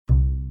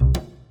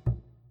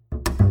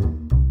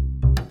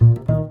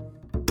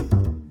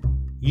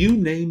You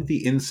name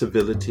the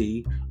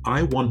incivility,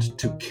 I want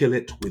to kill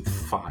it with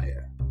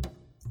fire.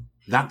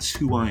 That's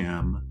who I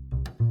am.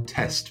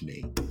 Test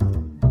me.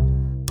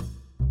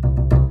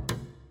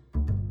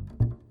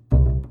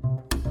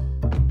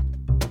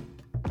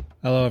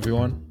 Hello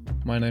everyone,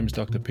 my name is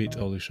Dr. Pete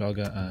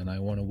Olushoga and I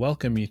want to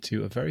welcome you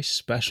to a very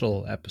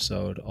special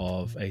episode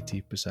of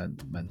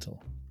 80% Mental.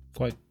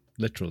 Quite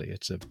literally,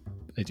 it's a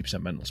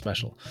 80% Mental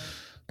special.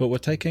 But we're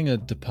taking a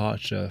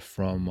departure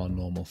from our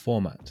normal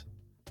format.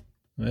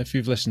 If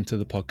you've listened to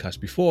the podcast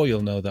before,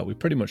 you'll know that we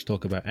pretty much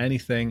talk about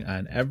anything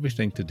and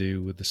everything to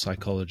do with the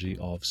psychology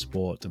of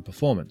sport and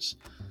performance.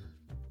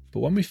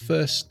 But when we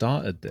first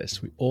started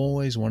this, we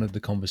always wanted the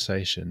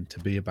conversation to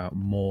be about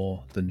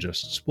more than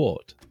just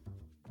sport.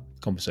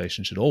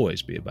 Conversation should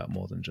always be about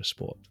more than just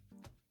sport.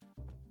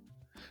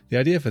 The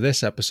idea for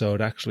this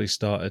episode actually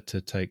started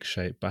to take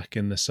shape back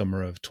in the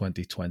summer of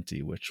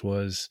 2020, which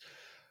was,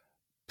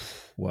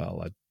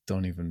 well, I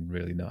don't even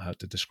really know how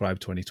to describe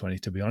 2020,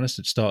 to be honest.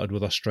 It started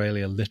with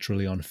Australia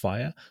literally on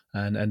fire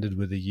and ended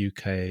with the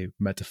UK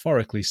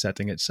metaphorically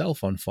setting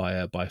itself on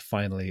fire by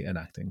finally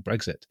enacting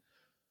Brexit.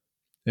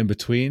 In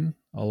between,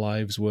 our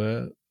lives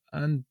were,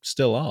 and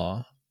still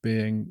are,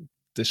 being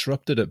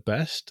disrupted at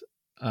best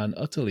and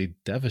utterly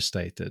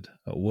devastated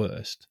at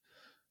worst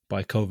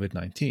by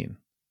COVID-19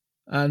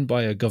 and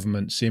by a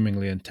government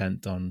seemingly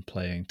intent on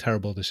playing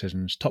terrible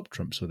decisions top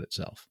trumps with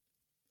itself.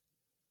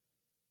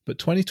 But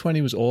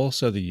 2020 was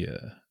also the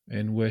year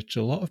in which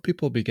a lot of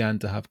people began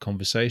to have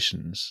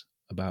conversations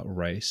about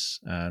race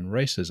and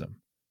racism,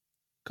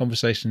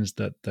 conversations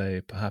that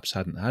they perhaps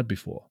hadn't had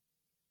before.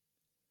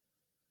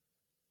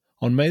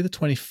 On May the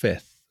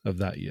 25th of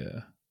that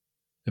year,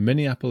 a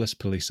Minneapolis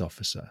police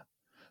officer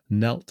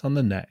knelt on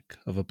the neck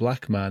of a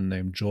black man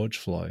named George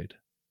Floyd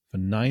for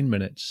 9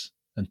 minutes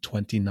and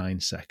 29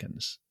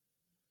 seconds,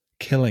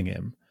 killing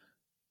him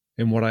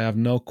in what I have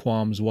no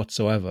qualms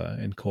whatsoever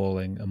in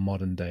calling a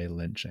modern-day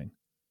lynching.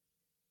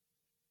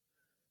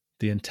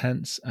 The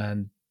intense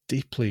and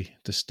deeply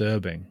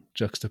disturbing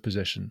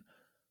juxtaposition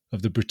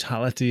of the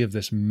brutality of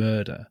this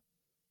murder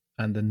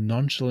and the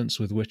nonchalance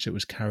with which it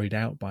was carried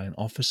out by an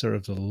officer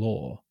of the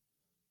law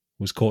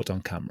was caught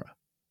on camera.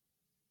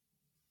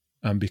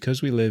 And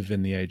because we live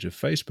in the age of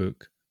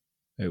Facebook,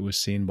 it was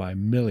seen by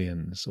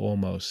millions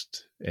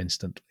almost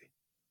instantly.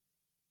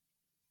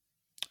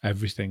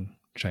 Everything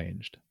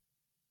changed.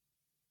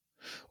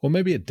 Or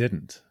maybe it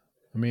didn't.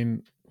 I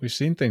mean, we've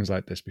seen things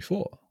like this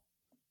before.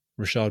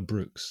 Rashard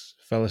Brooks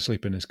fell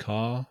asleep in his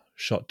car,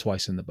 shot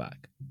twice in the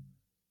back.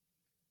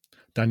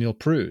 Daniel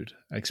Prude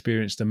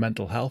experienced a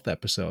mental health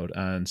episode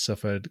and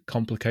suffered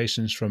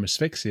complications from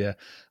asphyxia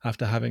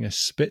after having a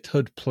spit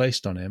hood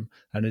placed on him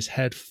and his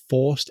head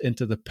forced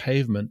into the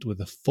pavement with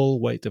the full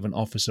weight of an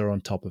officer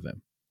on top of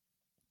him.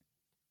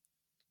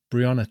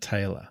 Breonna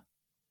Taylor.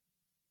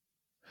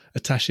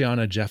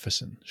 Tashiana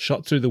Jefferson,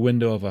 shot through the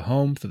window of her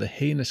home for the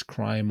heinous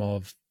crime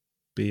of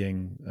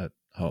being at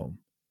home.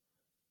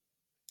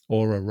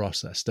 Aura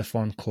Rossa,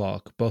 Stephon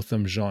Clark,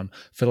 Botham Jean,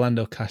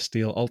 Philando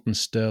Castile, Alton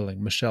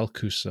Sterling, Michelle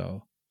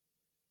Cusseau.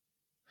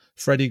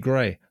 Freddie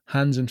Gray,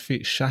 hands and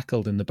feet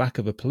shackled in the back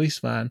of a police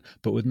van,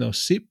 but with no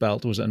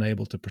seatbelt, was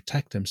unable to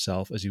protect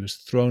himself as he was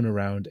thrown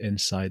around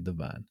inside the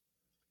van.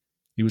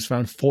 He was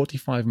found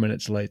 45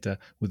 minutes later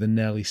with a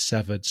nearly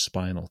severed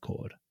spinal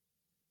cord.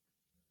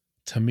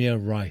 Tamir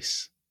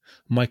Rice,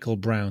 Michael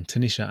Brown,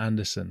 Tanisha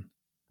Anderson.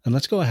 And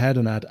let's go ahead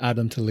and add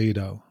Adam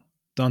Toledo,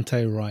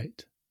 Dante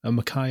Wright, and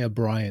Micaiah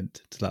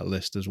Bryant to that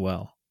list as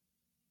well.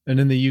 And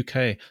in the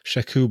UK,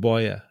 Shaku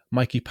Boyer,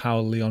 Mikey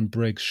Powell, Leon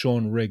Briggs,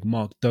 Sean Rigg,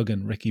 Mark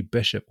Duggan, Ricky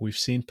Bishop. We've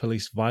seen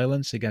police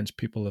violence against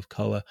people of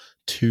colour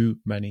too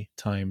many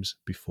times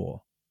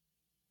before.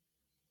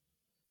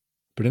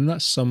 But in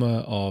that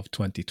summer of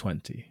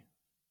 2020,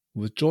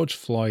 with George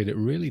Floyd, it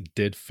really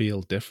did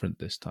feel different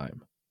this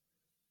time.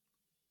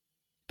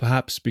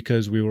 Perhaps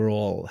because we were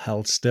all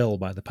held still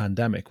by the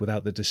pandemic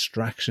without the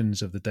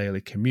distractions of the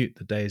daily commute,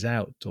 the days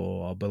out,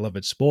 or our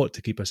beloved sport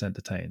to keep us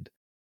entertained.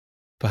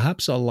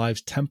 Perhaps our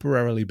lives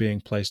temporarily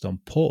being placed on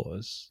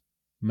pause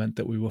meant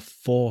that we were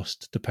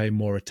forced to pay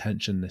more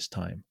attention this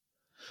time,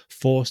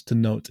 forced to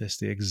notice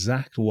the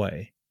exact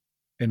way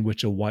in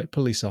which a white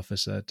police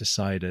officer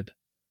decided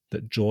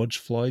that George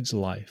Floyd's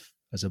life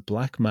as a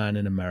black man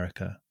in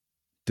America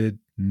did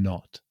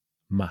not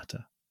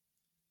matter.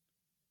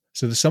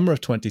 So the summer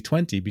of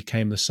 2020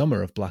 became the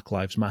summer of Black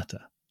Lives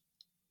Matter.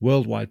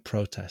 Worldwide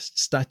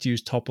protests,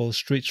 statues toppled,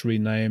 streets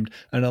renamed,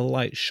 and a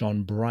light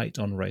shone bright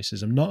on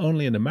racism, not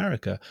only in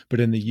America, but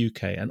in the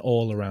UK and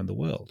all around the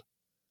world.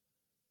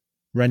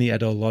 Rennie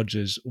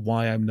Edo-Lodge's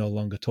Why I'm No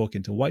Longer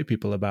Talking to White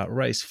People About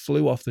Race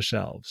flew off the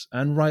shelves,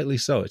 and rightly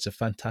so. It's a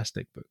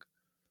fantastic book.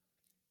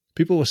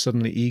 People were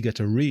suddenly eager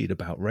to read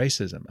about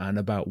racism and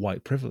about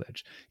white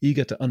privilege,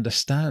 eager to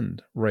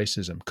understand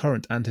racism,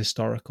 current and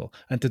historical,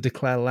 and to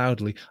declare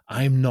loudly,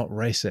 I'm not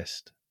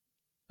racist,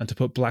 and to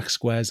put black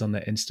squares on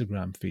their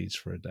Instagram feeds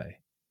for a day.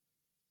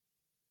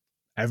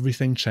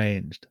 Everything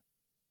changed,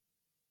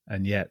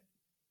 and yet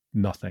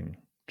nothing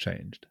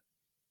changed.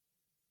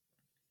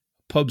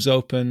 Pubs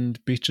opened,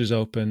 beaches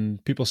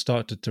opened, people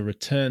started to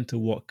return to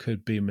what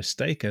could be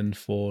mistaken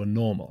for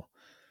normal.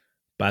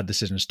 Bad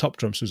Decisions Top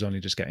Trumps was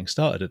only just getting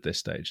started at this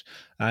stage.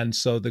 And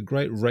so the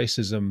Great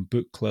Racism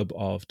Book Club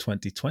of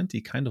 2020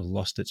 kind of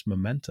lost its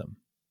momentum.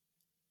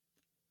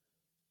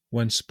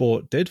 When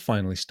sport did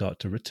finally start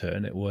to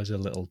return, it was a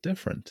little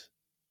different.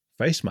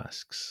 Face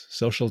masks,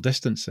 social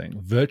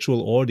distancing,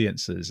 virtual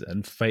audiences,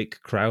 and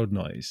fake crowd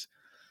noise.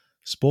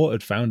 Sport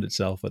had found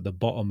itself at the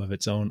bottom of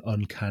its own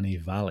uncanny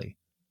valley.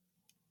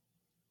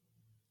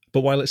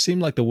 But while it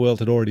seemed like the world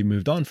had already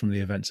moved on from the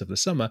events of the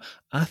summer,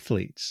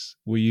 athletes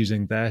were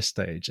using their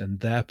stage and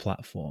their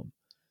platform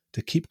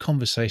to keep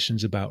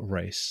conversations about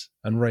race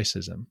and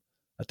racism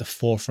at the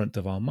forefront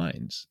of our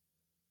minds.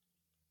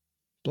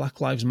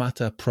 Black Lives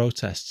Matter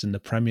protests in the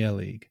Premier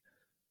League,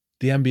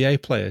 the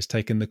NBA players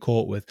taking the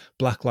court with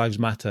Black Lives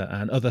Matter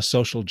and other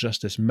social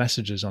justice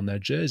messages on their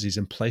jerseys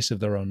in place of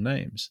their own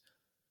names.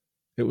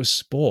 It was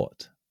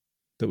sport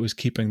that was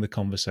keeping the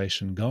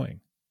conversation going.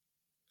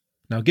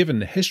 Now, given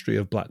the history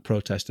of black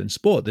protest in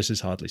sport, this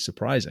is hardly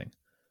surprising.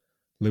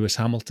 Lewis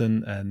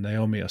Hamilton and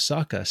Naomi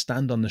Osaka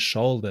stand on the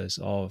shoulders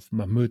of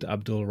Mahmoud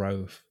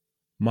Abdul-Rauf,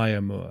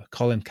 Maya Moore,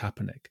 Colin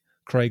Kaepernick,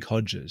 Craig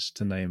Hodges,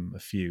 to name a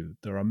few.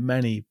 There are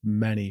many,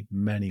 many,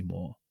 many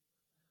more.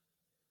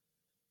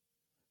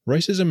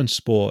 Racism and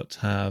sport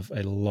have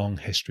a long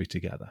history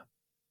together.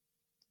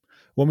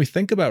 When we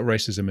think about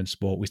racism in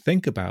sport, we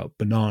think about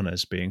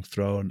bananas being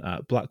thrown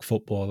at black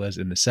footballers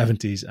in the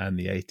 70s and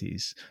the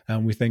 80s,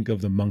 and we think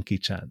of the monkey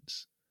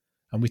chants.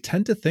 And we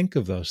tend to think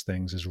of those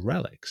things as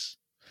relics.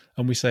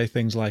 And we say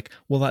things like,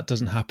 well, that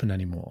doesn't happen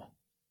anymore.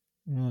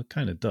 Well, it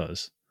kind of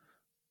does.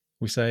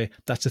 We say,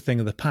 that's a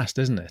thing of the past,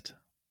 isn't it?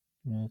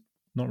 Well,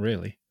 not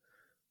really.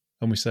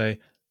 And we say,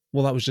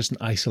 well, that was just an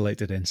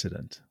isolated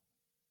incident.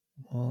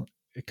 Well,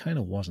 it kind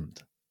of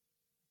wasn't.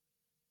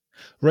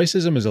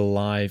 Racism is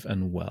alive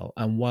and well,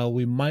 and while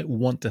we might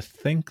want to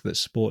think that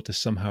sport is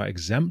somehow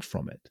exempt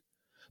from it,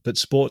 that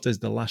sport is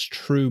the last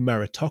true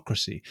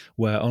meritocracy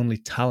where only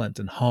talent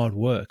and hard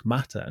work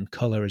matter and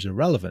colour is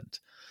irrelevant,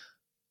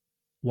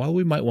 while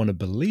we might want to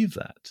believe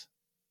that,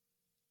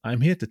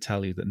 I'm here to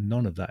tell you that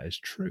none of that is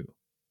true.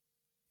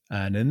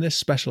 And in this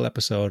special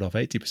episode of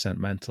 80%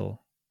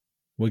 Mental,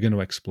 we're going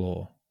to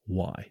explore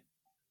why.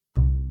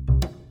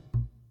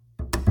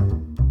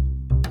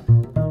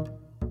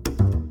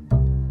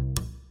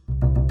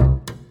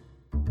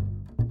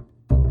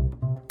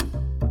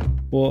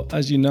 Well,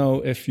 as you know,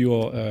 if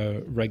you're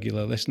a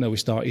regular listener, we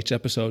start each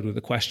episode with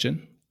a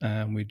question,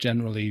 and we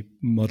generally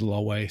muddle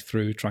our way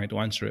through trying to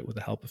answer it with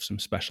the help of some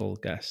special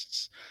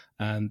guests.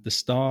 And the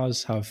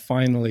stars have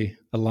finally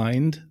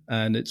aligned,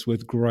 and it's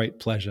with great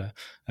pleasure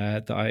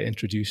that I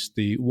introduce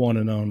the one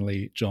and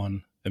only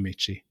John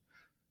Amici.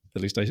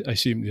 At least I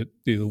assume you're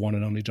the one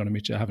and only John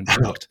Amici. I haven't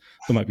checked.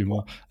 There might be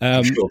more.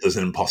 I'm sure there's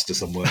an imposter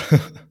somewhere.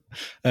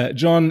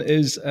 John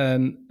is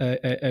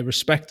a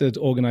respected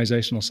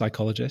organizational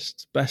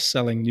psychologist,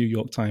 best-selling New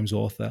York Times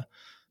author,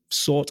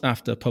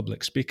 sought-after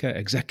public speaker,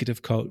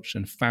 executive coach,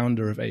 and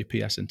founder of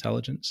APS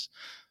Intelligence,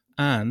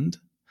 and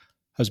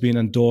has been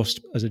endorsed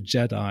as a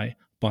Jedi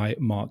by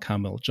Mark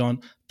Hamill. John,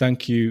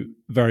 thank you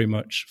very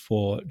much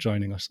for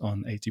joining us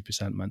on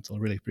 80% Mental.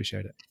 Really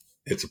appreciate it.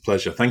 It's a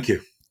pleasure. Thank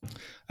you.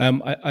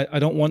 I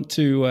don't want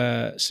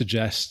to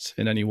suggest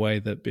in any way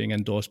that being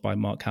endorsed by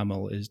Mark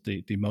Hamill is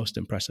the most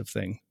impressive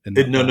thing.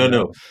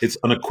 No. It's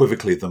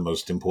unequivocally the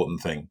most important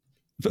thing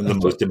and the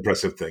most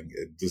impressive thing.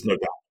 There's no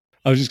doubt.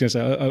 I was just going to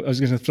say, I was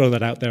going to throw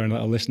that out there and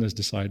let our listeners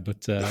decide.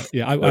 But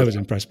I was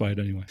impressed by it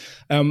anyway.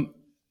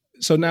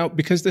 So now,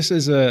 because this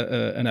is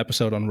an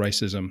episode on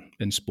racism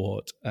in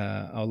sport,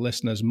 our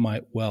listeners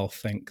might well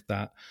think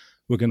that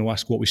we're going to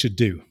ask what we should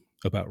do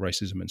about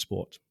racism in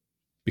sport,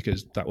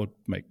 because that would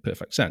make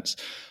perfect sense.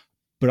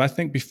 But I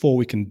think before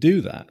we can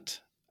do that,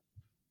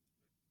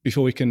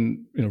 before we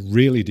can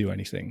really do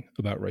anything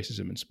about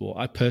racism in sport,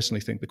 I personally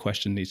think the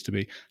question needs to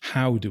be,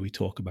 how do we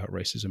talk about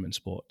racism in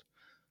sport?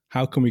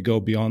 How can we go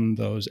beyond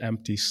those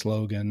empty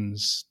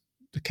slogans,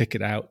 the kick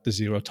it out, the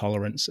zero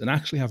tolerance, and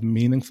actually have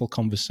meaningful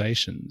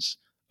conversations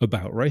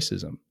about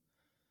racism?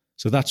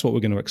 So that's what we're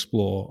going to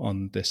explore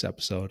on this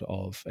episode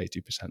of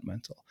 80%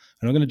 Mental.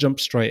 And I'm going to jump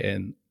straight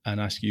in and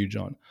ask you,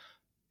 John,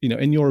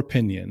 in your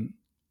opinion,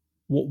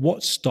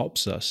 what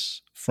stops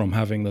us from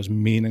having those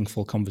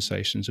meaningful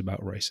conversations about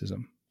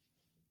racism?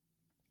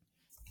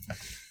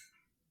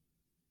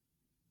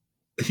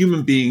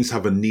 Human beings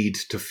have a need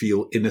to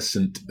feel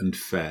innocent and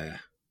fair.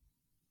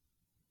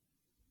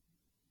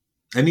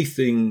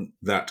 Anything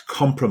that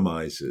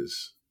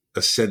compromises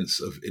a sense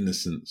of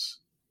innocence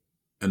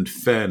and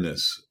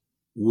fairness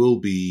will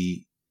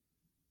be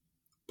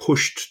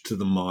pushed to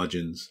the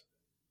margins.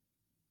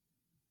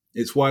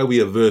 It's why we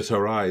avert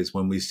our eyes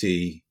when we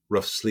see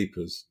rough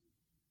sleepers.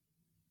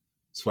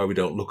 It's why we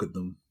don't look at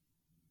them.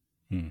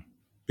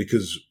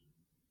 Because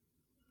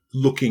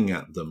looking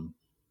at them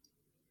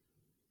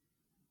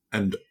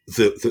and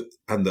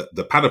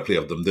the panoply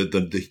of them,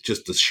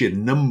 just the sheer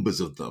numbers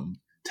of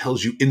them,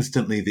 tells you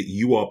instantly that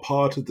you are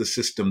part of the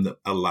system that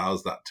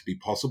allows that to be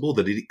possible,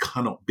 that it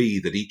cannot be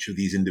that each of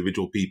these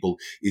individual people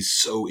is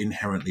so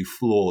inherently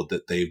flawed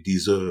that they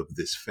deserve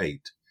this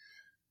fate.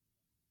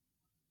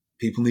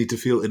 People need to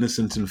feel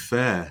innocent and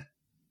fair.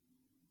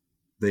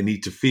 They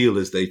need to feel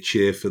as they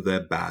cheer for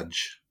their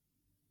badge,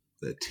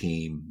 their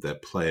team, their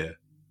player,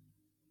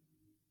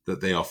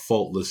 that they are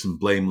faultless and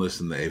blameless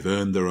and they've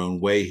earned their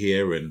own way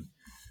here and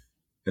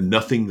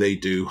nothing they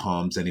do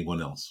harms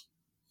anyone else.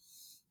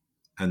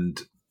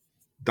 And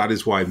that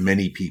is why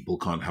many people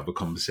can't have a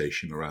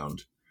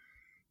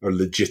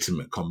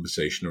legitimate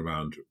conversation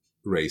around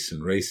race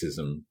and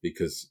racism,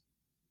 because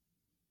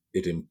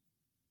it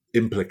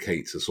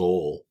implicates us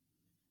all,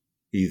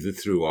 either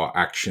through our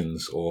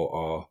actions or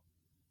our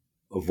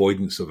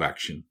avoidance of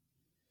action.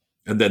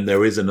 And then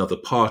there is another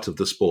part of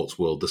the sports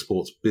world, the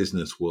sports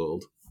business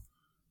world,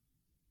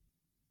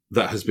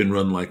 that has been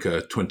run like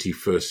a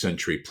 21st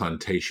century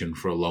plantation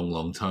for a long,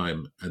 long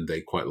time, and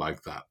they quite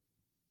like that.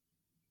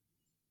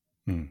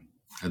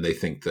 And they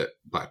think that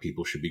black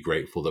people should be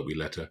grateful that we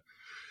let a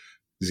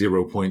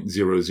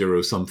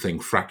 0.00 something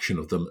fraction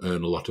of them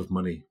earn a lot of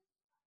money.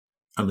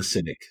 I'm a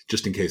cynic,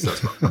 just in case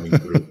that's not coming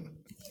through.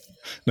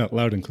 No,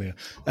 loud and clear.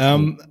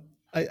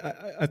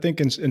 I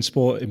think in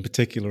sport in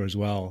particular as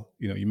well,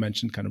 you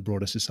mentioned kind of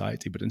broader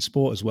society, but in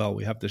sport as well,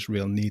 we have this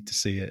real need to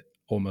see it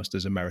almost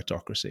as a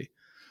meritocracy.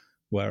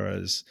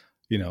 Whereas,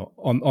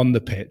 on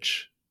the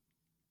pitch,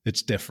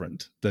 it's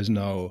different. There's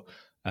no,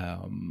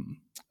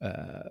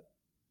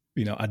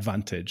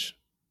 advantage.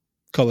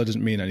 Color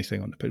doesn't mean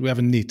anything on the pitch. We have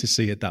a need to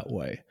see it that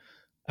way.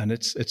 And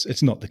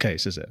it's not the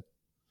case, is it?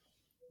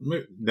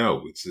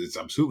 No, it's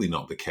absolutely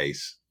not the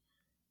case.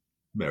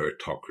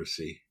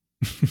 Meritocracy.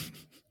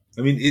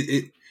 I mean,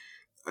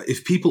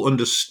 if people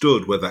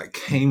understood where that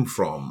came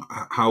from,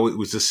 how it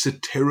was a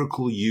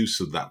satirical use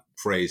of that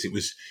phrase, it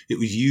was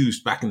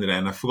used back in the day,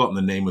 and I've forgotten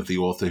the name of the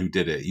author who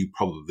did it. You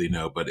probably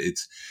know, but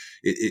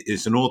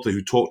it's an author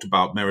who talked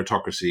about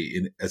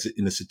meritocracy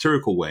in a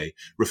satirical way,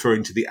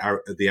 referring to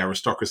the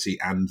aristocracy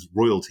and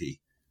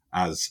royalty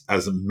as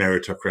a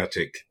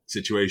meritocratic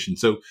situation.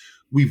 So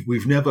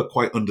we've never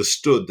quite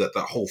understood that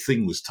whole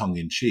thing was tongue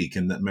in cheek,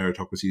 and that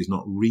meritocracy is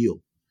not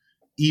real,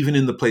 even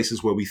in the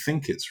places where we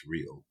think it's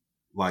real,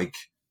 like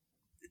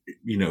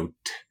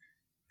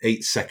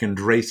 8-second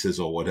races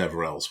or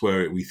whatever else,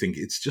 where we think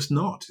it's just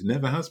not. It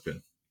never has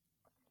been.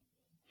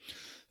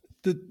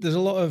 There's a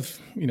lot of,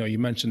 you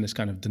mentioned this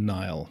kind of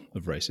denial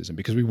of racism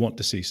because we want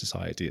to see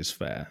society as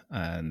fair.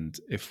 And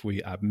if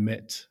we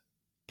admit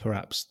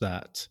perhaps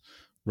that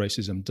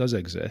racism does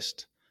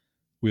exist,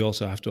 we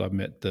also have to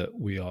admit that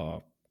we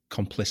are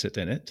complicit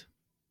in it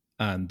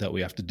and that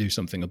we have to do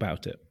something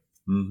about it.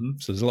 Mm-hmm.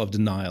 So there's a lot of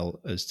denial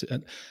as to,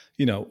 and,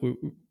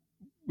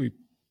 we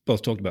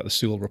both talked about the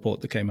Sewell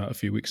report that came out a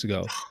few weeks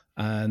ago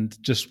and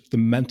just the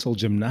mental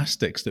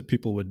gymnastics that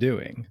people were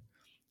doing.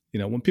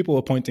 When people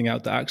were pointing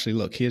out that actually,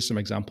 look, here's some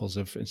examples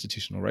of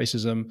institutional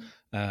racism.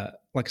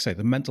 Like I say,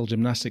 the mental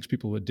gymnastics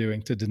people were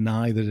doing to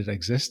deny that it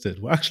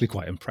existed were actually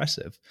quite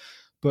impressive.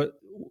 But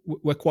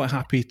we're quite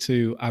happy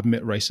to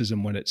admit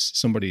racism when it's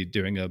somebody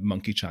doing a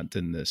monkey chant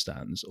in the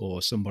stands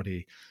or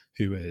somebody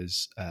who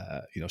is,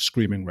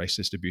 screaming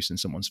racist abuse in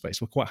someone's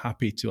face. We're quite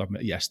happy to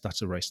admit, yes,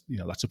 that's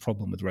a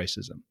problem with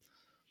racism.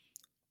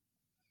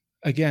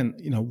 Again,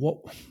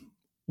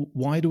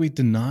 why do we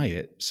deny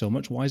it so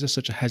much? Why is there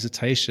such a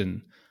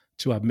hesitation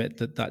to admit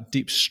that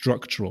deep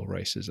structural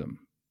racism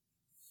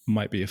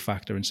might be a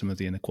factor in some of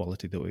the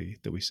inequality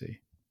that we see?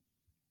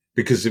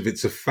 Because if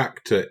it's a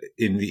factor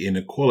in the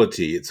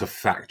inequality, it's a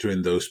factor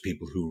in those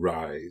people who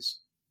rise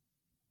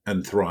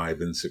and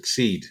thrive and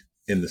succeed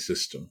in the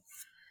system.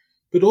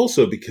 But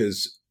also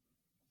because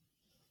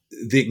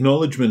the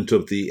acknowledgement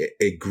of the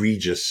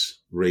egregious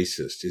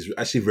racist is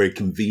actually very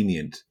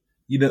convenient.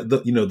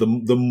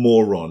 The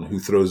moron who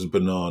throws a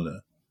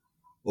banana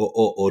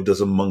or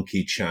does a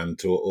monkey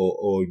chant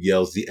or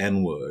yells the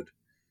N-word.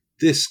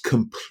 This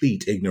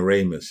complete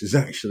ignoramus is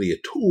actually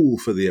a tool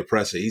for the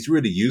oppressor. He's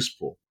really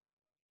useful.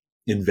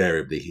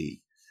 Invariably,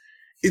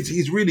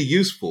 he's really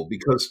useful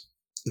because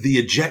the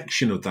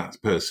ejection of that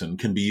person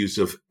can be used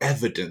as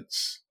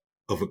evidence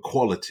of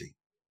equality.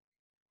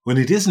 When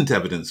it isn't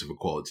evidence of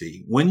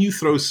equality, when you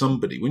throw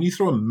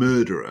a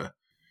murderer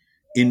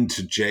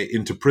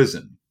into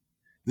prison,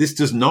 this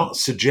does not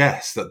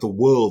suggest that the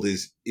world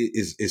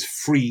is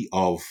free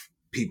of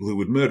people who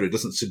would murder. It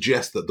doesn't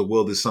suggest that the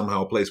world is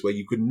somehow a place where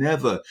you could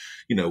never,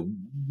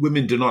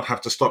 women do not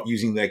have to stop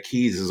using their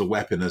keys as a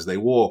weapon as they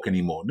walk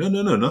anymore.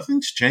 No,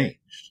 nothing's changed.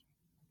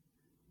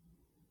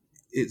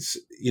 It's,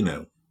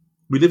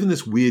 we live in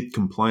this weird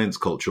compliance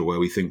culture where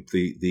we think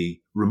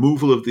the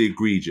removal of the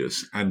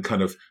egregious and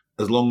kind of,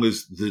 as long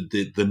as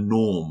the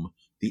norm,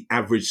 the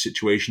average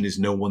situation is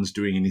no one's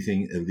doing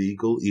anything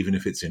illegal, even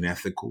if it's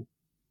unethical,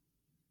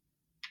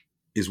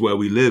 is where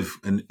we live.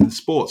 And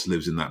sports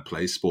lives in that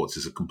place. Sports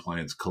is a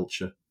compliance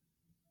culture.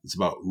 It's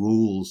about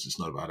rules. It's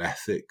not about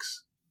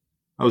ethics.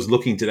 I was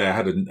looking today, I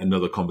had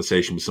another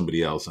conversation with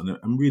somebody else, and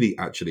I'm really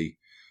actually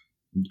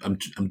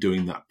I'm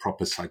doing that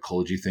proper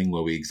psychology thing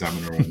where we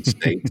examine our own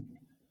state.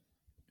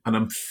 And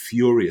I'm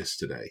furious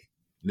today.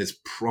 And it's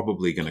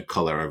probably going to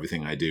color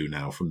everything I do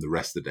now from the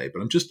rest of the day.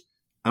 But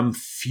I'm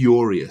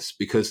furious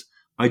because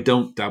I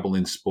don't dabble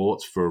in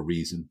sports for a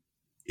reason.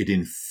 It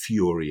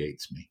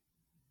infuriates me.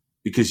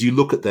 Because you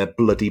look at their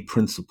bloody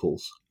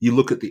principles. You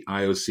look at the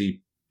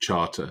IOC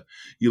charter.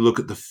 You look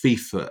at the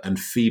FIFA and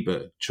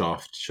FIBA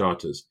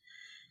charters.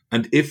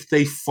 And if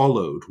they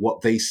followed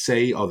what they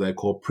say are their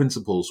core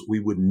principles, we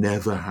would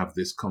never have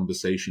this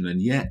conversation.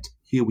 And yet,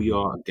 here we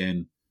are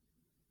again.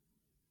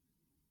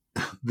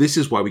 This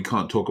is why we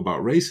can't talk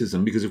about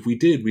racism, because if we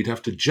did, we'd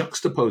have to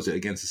juxtapose it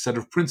against a set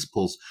of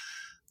principles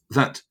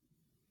that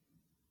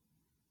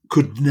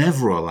could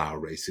never allow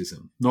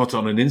racism, not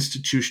on an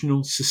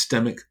institutional,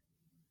 systemic,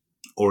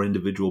 or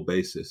individual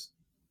basis.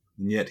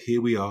 And yet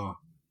here we are.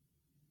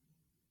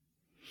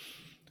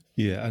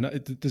 Yeah, and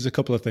there's a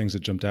couple of things that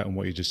jumped out in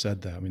what you just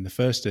said there. I mean, the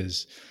first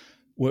is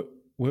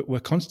we're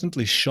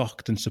constantly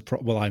shocked and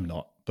surprised. Well, I'm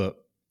not,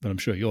 but I'm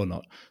sure you're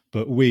not.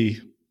 But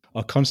we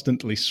are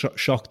constantly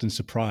shocked and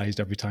surprised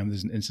every time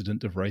there's an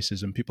incident of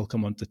racism. People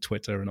come onto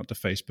Twitter and onto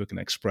Facebook and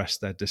express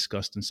their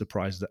disgust and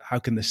surprise that how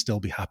can this still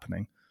be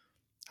happening?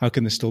 How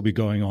can this still be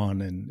going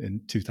on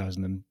in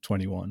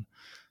 2021?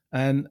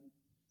 And,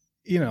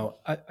 you know,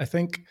 I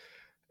think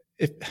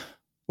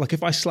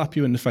if I slap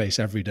you in the face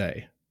every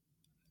day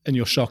and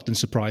you're shocked and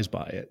surprised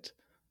by it,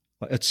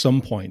 like at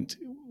some point,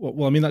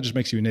 well, I mean, that just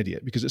makes you an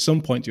idiot, because at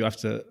some point you have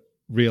to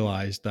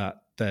realize that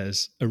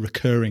there's a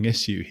recurring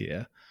issue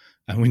here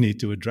and we need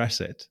to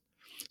address it.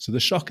 So the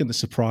shock and the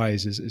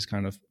surprise is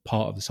kind of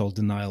part of this whole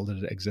denial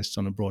that it exists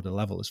on a broader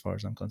level, as far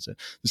as I'm concerned.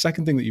 The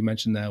second thing that you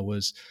mentioned there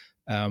was,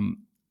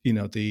 you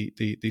know,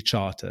 the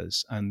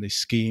charters and the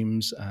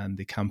schemes and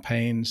the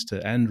campaigns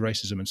to end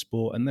racism in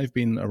sport, and they've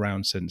been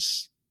around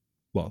since,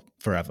 well,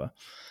 forever.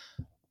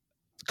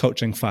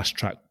 Coaching fast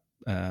track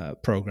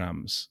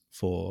programs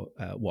for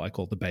what I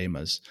call the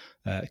BAMERs,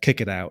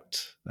 kick it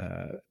out,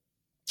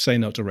 say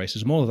no to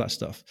racism, all of that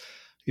stuff.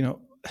 You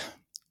know,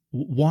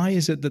 why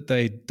is it that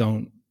they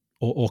don't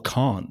or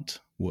can't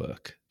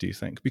work, do you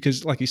think?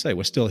 Because like you say,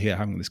 we're still here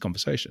having this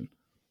conversation.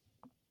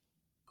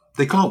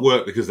 They can't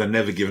work because they're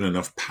never given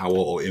enough power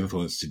or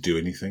influence to do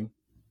anything.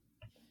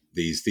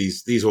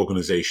 These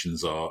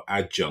organizations are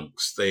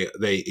adjuncts.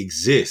 They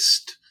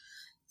exist.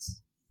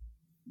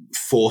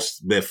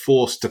 They're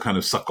forced to kind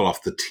of suckle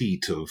off the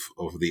teat of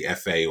the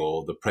FA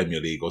or the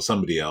Premier League or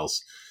somebody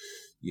else.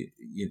 You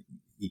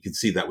can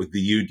see that with the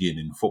union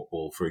in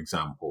football, for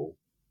example,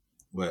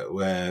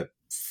 where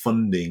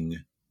funding,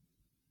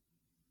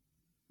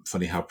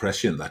 funny how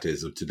prescient that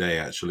is of today,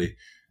 actually,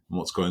 and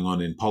what's going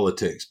on in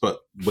politics.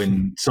 But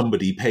when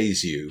somebody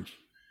pays you,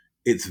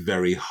 it's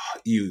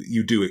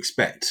you do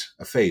expect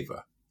a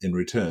favor in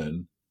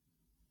return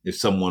if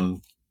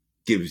someone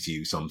gives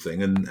you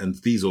something, and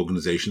these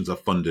organizations are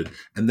funded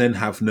and then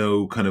have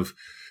no kind of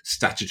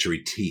statutory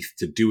teeth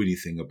to do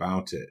anything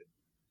about it.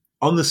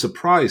 On the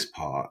surprise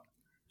part,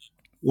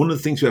 one of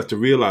the things we have to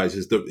realize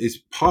is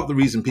part of the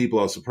reason people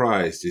are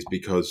surprised is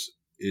because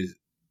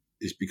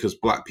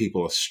Black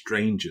people are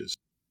strangers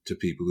to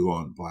people who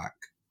aren't Black.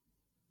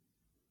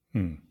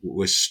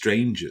 We're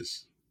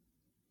strangers.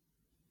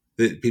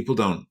 People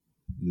don't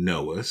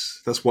know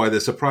us. That's why they're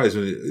surprised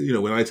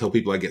when I tell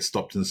people I get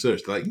stopped and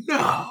searched. They're like,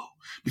 no,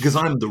 because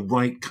I'm the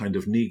right kind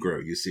of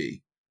Negro, you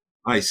see.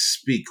 I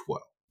speak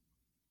well.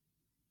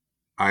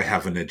 I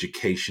have an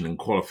education and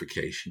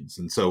qualifications,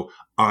 and so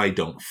I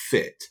don't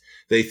fit.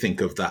 They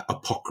think of that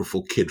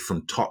apocryphal kid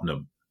from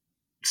Tottenham.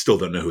 Still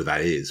don't know who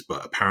that is,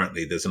 but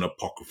apparently there's an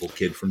apocryphal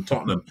kid from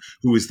Tottenham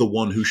who is the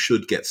one who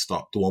should get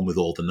stopped, the one with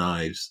all the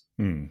knives.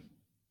 And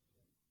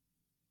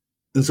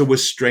so we're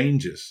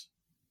strangers.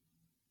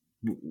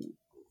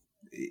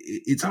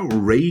 It's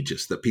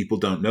outrageous that people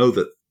don't know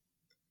that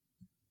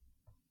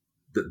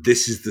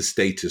this is the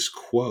status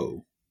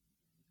quo.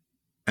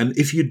 And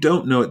if you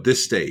don't know at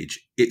this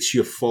stage, it's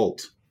your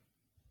fault.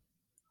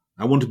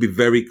 I want to be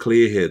very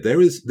clear here. There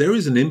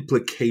is an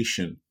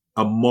implication,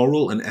 a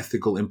moral and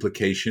ethical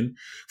implication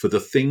for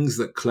the things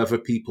that clever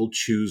people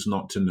choose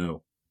not to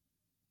know.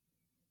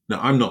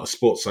 Now, I'm not a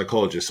sports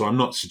psychologist, so I'm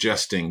not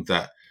suggesting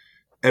that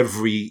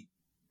every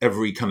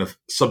kind of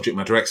subject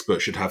matter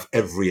expert should have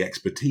every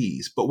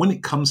expertise. But when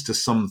it comes to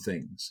some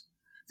things,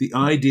 the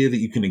idea that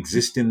you can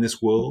exist in this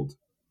world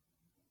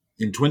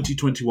in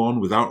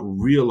 2021 without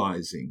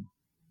realizing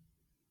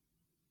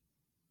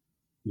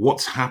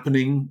what's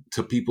happening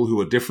to people who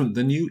are different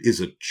than you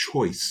is a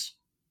choice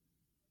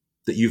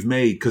that you've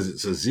made because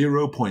it's a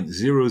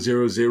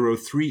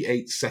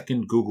 0.00038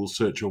 second Google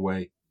search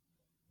away.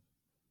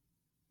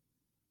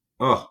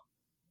 Oh,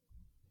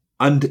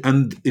 and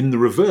in the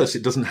reverse,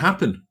 it doesn't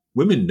happen.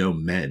 Women know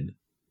men.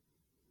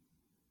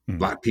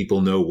 Black people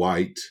know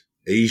white.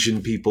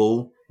 Asian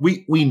people.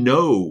 We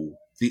know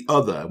the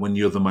other when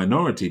you're the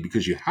minority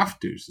because you have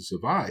to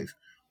survive.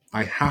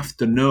 I have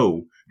to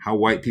know how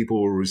white people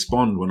will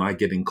respond when I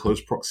get in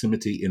close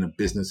proximity in a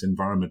business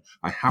environment.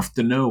 I have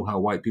to know how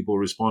white people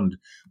respond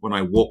when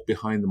I walk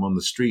behind them on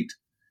the street.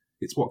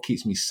 It's what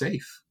keeps me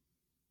safe.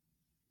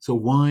 So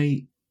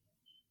why,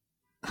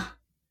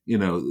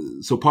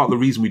 so part of the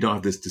reason we don't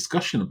have this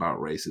discussion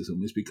about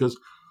racism is because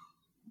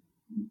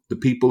the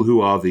people who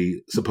are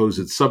the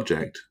supposed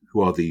subject,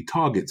 who are the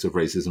targets of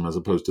racism as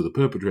opposed to the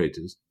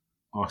perpetrators,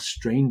 are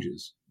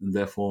strangers and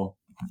therefore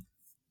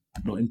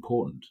not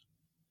important.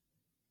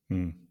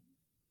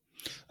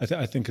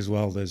 I think as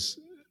well there's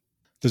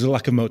a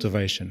lack of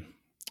motivation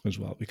as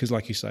well, because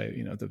like you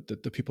say,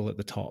 the people at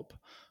the top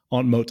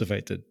aren't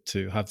motivated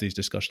to have these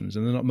discussions,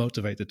 and they're not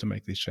motivated to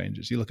make these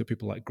changes. You look at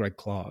people like Greg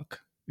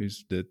Clark,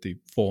 who's the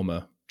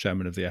former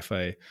chairman of the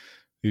FA,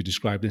 who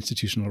described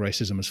institutional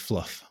racism as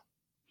fluff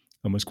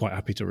and was quite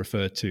happy to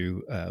refer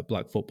to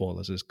black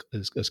footballers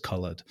as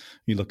coloured.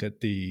 You look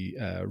at the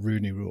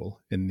Rooney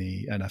Rule in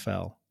the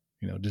NFL,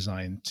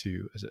 designed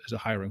as a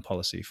hiring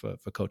policy for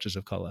coaches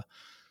of colour.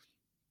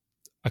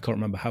 I can't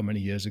remember how many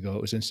years ago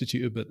it was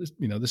instituted, but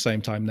the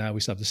same time now we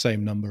have the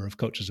same number of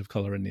coaches of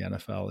color in the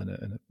NFL in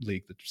a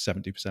league that's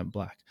 70%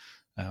 black,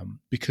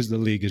 because the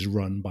league is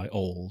run by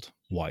old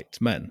white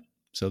men.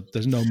 So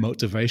there's no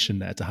motivation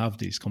there to have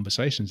these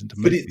conversations and to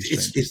make these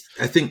changes.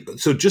 I think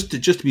so. Just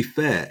to be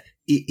fair,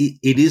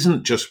 it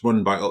isn't just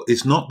run by.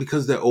 It's not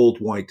because they're old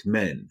white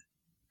men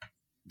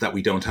that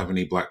we don't have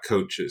any black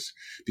coaches,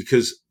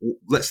 because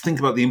let's think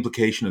about the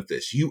implication of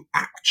this. You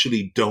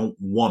actually don't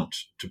want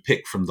to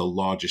pick from the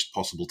largest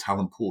possible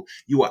talent pool.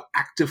 You are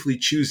actively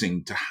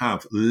choosing to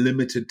have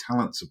limited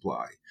talent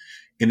supply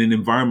in an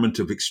environment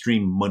of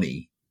extreme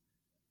money.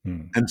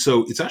 And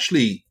so it's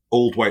actually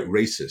old white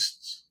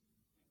racists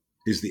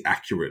is the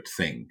accurate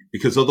thing,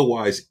 because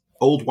otherwise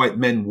old white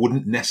men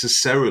wouldn't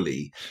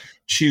necessarily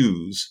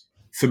choose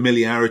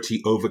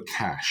familiarity over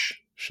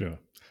cash. Sure.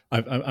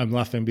 I'm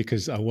laughing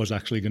because I was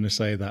actually going to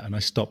say that, and I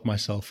stopped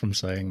myself from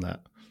saying that.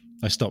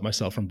 I stopped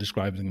myself from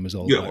describing them as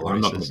old white racists.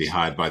 I'm not going to be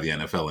hired by the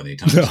NFL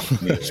anytime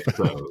soon.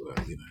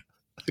 Anyway,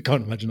 I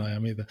can't imagine I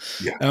am either.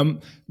 Yeah.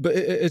 But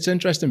it's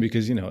interesting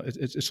because,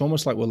 it's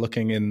almost like we're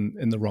looking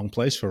in the wrong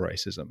place for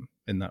racism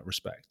in that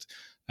respect.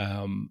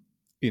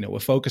 We're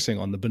focusing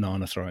on the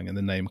banana throwing and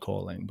the name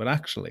calling, but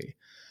actually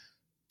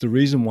the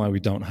reason why we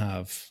don't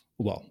have,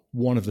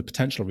 one of the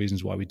potential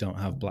reasons why we don't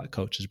have black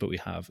coaches, but we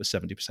have a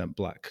 70%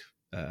 black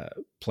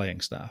playing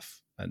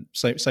staff, and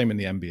same in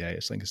the NBA. I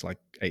think it's like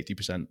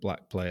 80%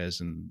 black players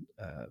and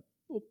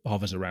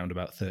hovers around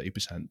about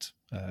 30%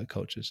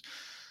 coaches.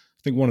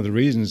 I think one of the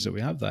reasons that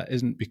we have that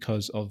isn't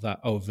because of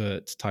that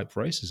overt type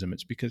racism.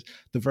 It's because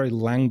the very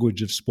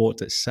language of sport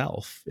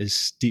itself is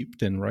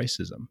steeped in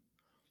racism.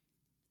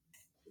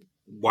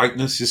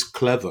 Whiteness is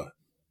clever.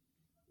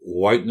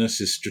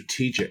 Whiteness is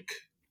strategic.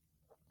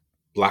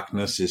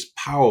 Blackness is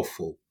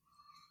powerful.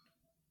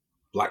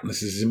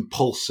 Blackness is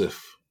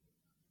impulsive.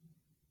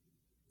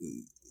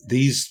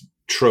 These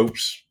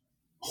tropes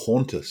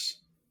haunt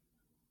us.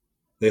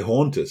 They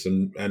haunt us,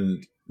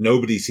 and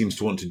nobody seems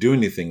to want to do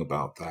anything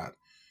about that.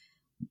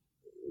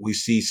 We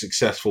see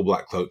successful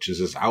black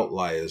coaches as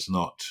outliers,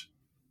 not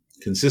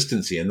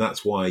consistency. And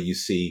that's why you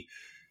see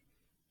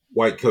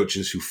white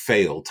coaches who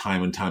fail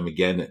time and time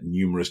again at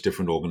numerous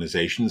different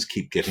organizations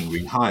keep getting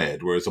rehired,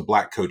 whereas a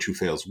black coach who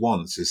fails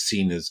once is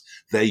seen as,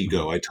 there you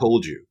go, I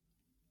told you.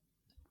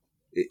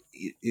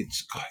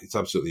 It's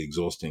absolutely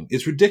exhausting.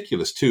 It's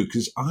ridiculous too,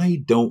 because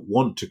I don't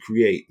want to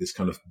create this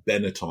kind of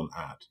Benetton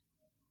ad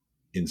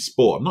in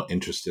sport. I'm not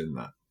interested in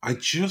that. I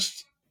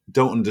just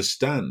don't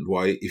understand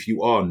why, if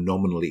you are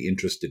nominally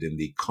interested in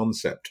the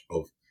concept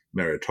of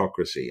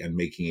meritocracy and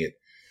making it,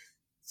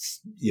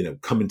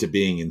 come into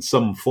being in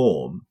some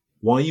form,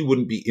 why you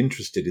wouldn't be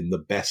interested in the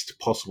best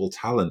possible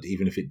talent,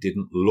 even if it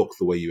didn't look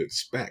the way you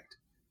expect.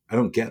 I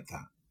don't get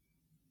that.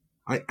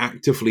 I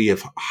actively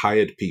have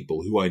hired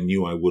people who I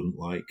knew I wouldn't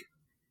like.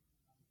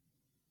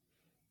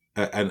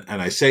 And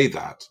I say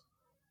that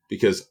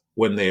because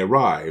when they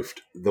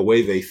arrived, the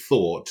way they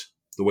thought,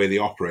 the way they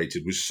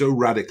operated was so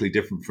radically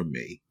different from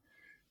me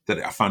that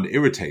I found it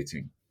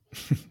irritating.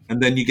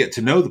 And then you get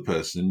to know the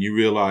person and you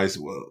realize,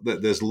 well,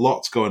 that there's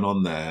lots going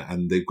on there,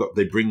 and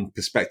they bring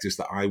perspectives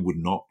that I would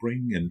not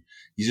bring. And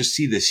you just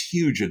see this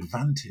huge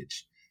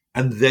advantage.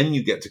 And then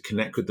you get to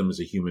connect with them as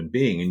a human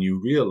being, and you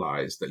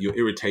realize that your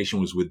irritation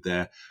was with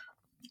their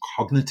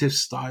cognitive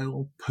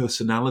style,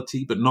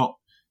 personality, but not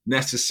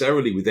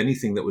necessarily with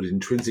anything that would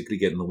intrinsically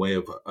get in the way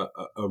of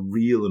a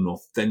real and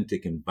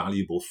authentic and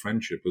valuable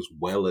friendship, as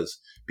well as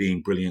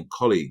being brilliant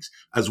colleagues,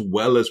 as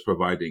well as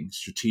providing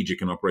strategic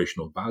and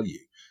operational value.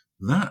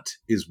 That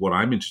is what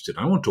I'm interested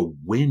in. I want to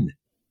win.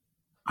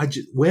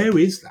 Where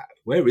is that?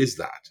 Where is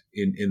that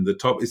in the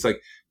top? It's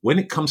like when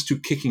it comes to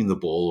kicking the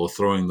ball or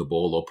throwing the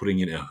ball or putting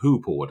it in a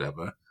hoop or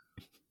whatever,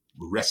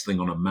 wrestling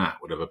on a mat,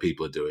 whatever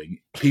people are doing,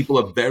 people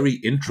are very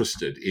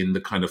interested in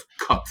the kind of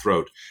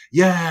cutthroat,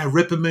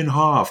 rip him in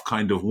half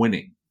kind of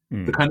winning.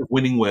 The kind of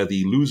winning where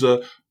the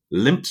loser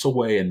limps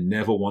away and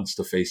never wants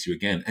to face you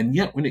again. And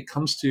yet when it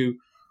comes to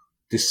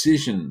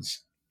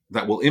decisions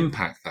that will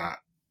impact that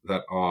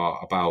are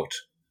about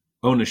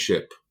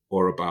ownership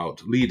or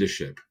about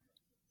leadership,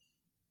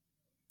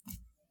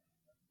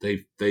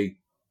 then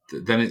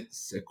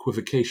it's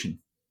equivocation.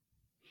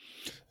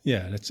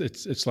 Yeah, and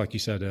it's like you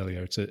said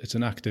earlier. It's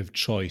an active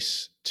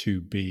choice to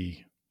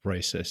be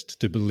racist,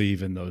 to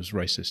believe in those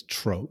racist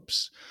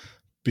tropes,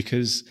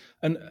 because,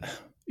 and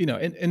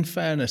in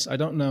fairness, I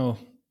don't know.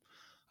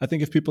 I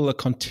think if people are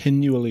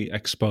continually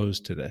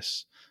exposed to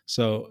this,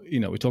 so we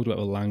talked about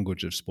the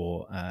language of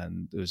sport,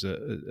 and there was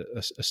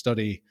a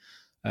study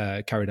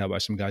carried out by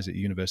some guys at the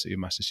University of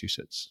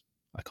Massachusetts.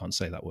 I can't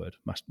say that word,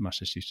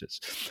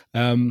 Massachusetts.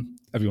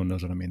 Everyone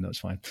knows what I mean. That's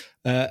fine.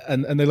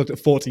 And they looked at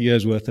 40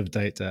 years worth of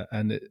data,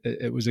 and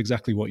it was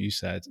exactly what you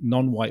said.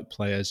 Non-white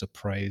players are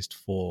praised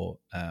for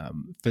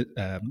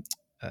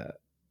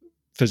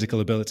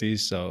physical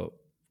abilities, so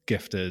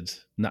gifted,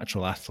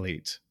 natural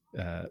athlete,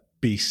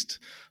 beast,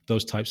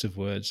 those types of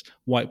words.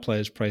 White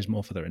players praised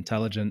more for their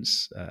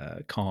intelligence,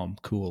 calm,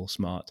 cool,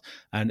 smart.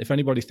 And if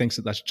anybody thinks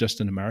that that's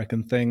just an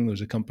American thing, there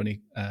was a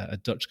company, a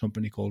Dutch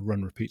company called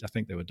Run Repeat. I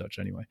think they were Dutch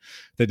anyway.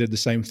 They did the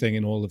same thing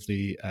in all of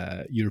the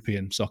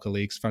European soccer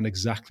leagues, found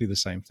exactly the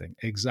same thing,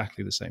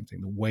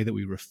 the way that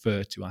we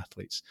refer to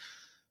athletes.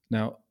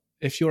 Now,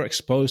 if you're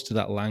exposed to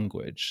that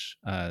language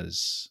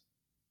as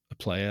a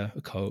player,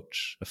 a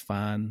coach, a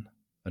fan,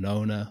 an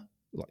owner,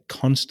 like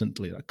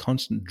constantly, that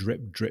constant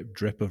drip, drip,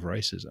 drip of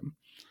racism,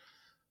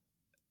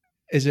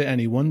 is it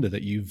any wonder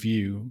that you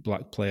view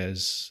black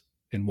players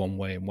in one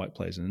way and white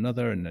players in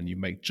another, and then you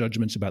make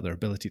judgments about their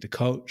ability to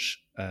coach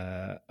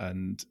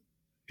and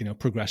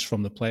progress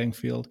from the playing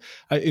field?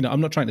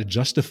 I'm not trying to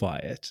justify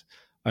it.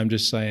 I'm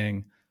just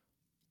saying,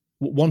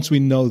 once we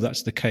know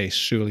that's the case,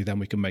 surely then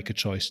we can make a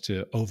choice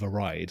to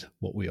override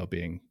what we are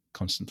being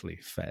constantly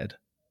fed.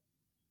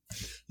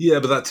 Yeah,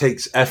 but that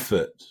takes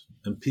effort,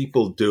 and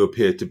people do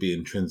appear to be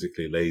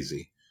intrinsically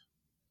lazy.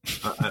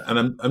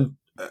 And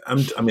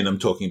I'm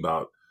talking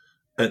about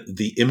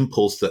the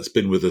impulse that's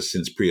been with us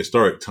since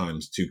prehistoric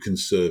times to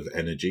conserve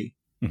energy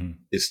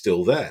is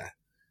still there.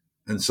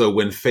 And so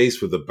when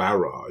faced with a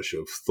barrage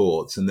of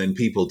thoughts, and then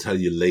people tell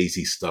you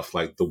lazy stuff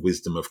like the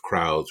wisdom of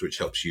crowds, which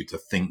helps you to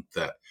think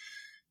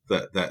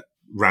that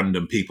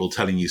random people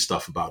telling you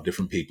stuff about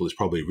different people is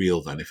probably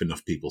real then if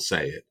enough people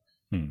say it.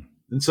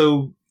 And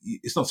so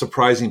it's not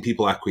surprising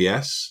people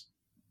acquiesce,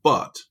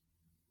 but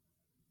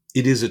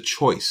it is a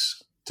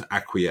choice to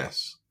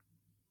acquiesce.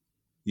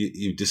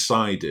 You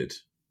decided.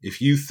 If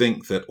you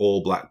think that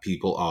all black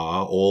people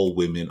are, all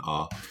women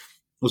are, I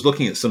was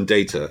looking at some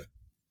data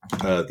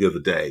the other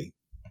day.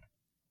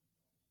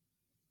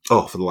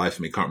 Oh, for the life of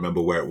me, can't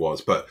remember where it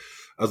was, but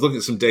I was looking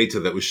at some data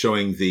that was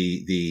showing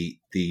the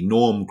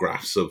norm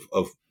graphs of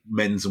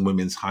men's and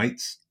women's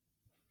heights,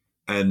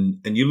 and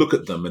you look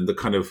at them, and the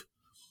kind of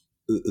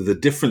the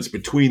difference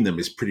between them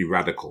is pretty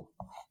radical.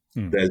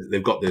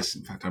 They've got this.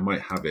 In fact, I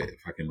might have it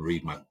if I can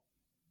read my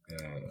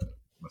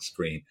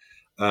screen.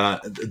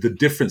 The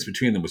difference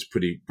between them was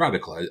pretty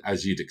radical,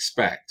 as you'd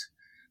expect.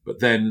 But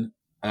then,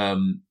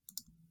 the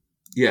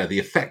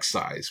effect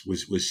size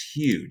was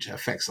huge.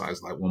 Effect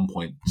size like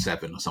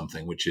 1.7 or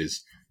something, which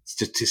is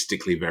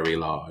statistically very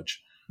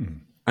large.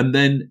 And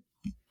then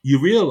you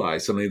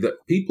realize suddenly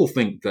that people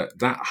think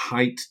that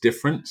height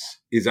difference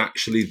is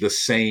actually the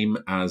same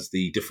as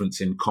the difference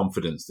in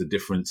confidence, the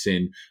difference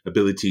in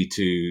ability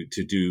to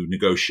do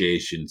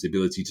negotiations, the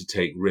ability to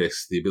take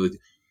risks, the ability.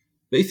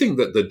 They think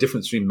that the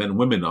difference between men and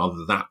women are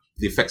that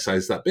the effect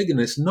size is that big, and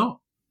it's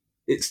not.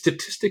 It's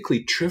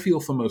statistically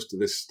trivial for most of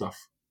this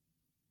stuff.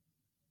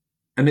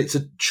 And it's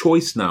a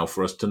choice now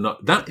for us to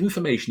not. That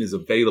information is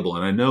available,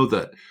 and I know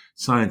that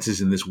science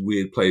is in this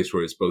weird place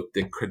where it's both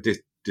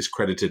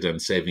discredited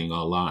and saving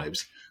our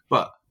lives,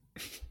 but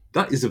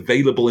that is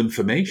available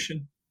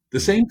information. The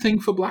same thing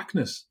for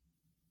blackness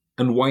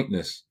and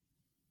whiteness.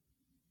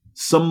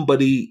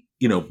 Somebody,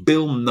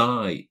 Bill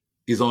Nye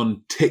is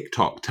on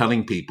TikTok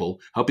telling people,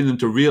 helping them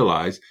to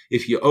realize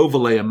if you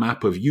overlay a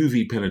map of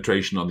UV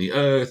penetration on the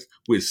earth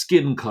with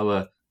skin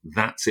color,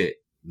 that's it.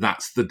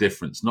 That's the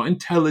difference. Not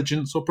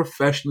intelligence or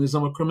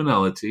professionalism or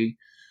criminality.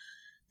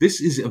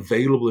 This is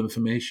available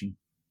information.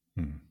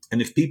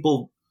 And if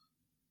people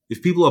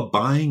are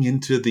buying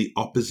into the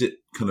opposite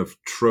kind of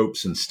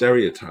tropes and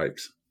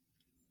stereotypes,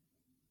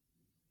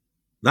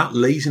 that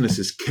laziness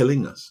is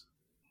killing us.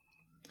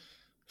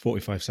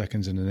 45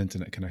 seconds in an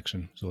internet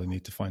connection is all I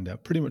need to find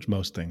out pretty much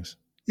most things.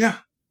 Yeah.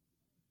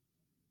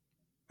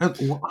 And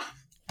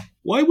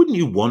why wouldn't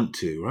you want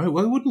to, right?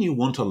 Why wouldn't you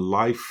want a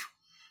life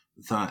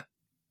that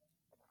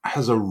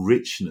has a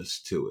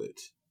richness to it?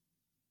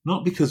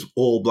 Not because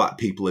all black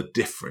people are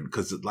different,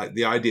 because like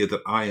the idea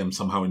that I am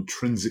somehow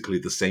intrinsically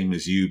the same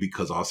as you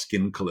because our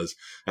skin colors,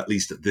 at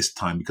least at this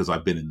time, because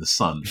I've been in the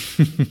sun,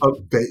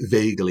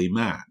 vaguely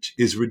match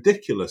is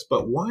ridiculous.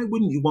 But why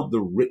wouldn't you want the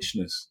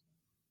richness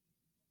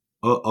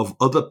of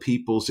other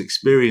people's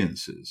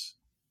experiences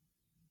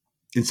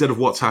instead of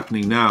what's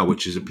happening now,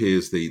 which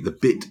appears the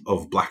bit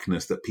of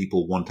blackness that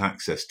people want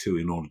access to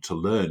in order to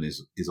learn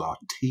is our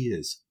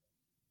tears.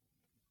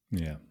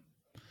 Yeah.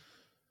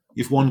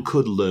 If one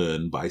could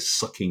learn by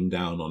sucking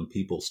down on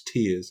people's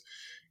tears,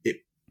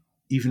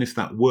 even if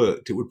that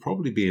worked, it would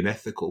probably be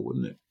unethical,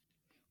 wouldn't it?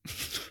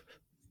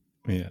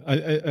 Yeah.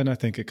 And I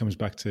think it comes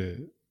back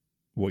to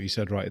what you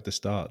said right at the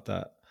start,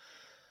 that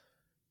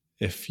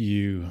if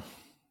you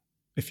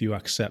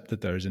accept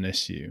that there is an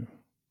issue,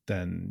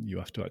 then you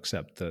have to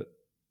accept that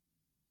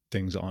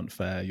things aren't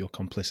fair, you're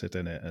complicit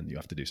in it, and you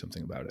have to do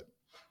something about it.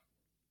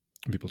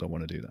 And people don't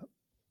want to do that.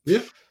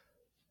 Yeah,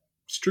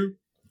 it's true.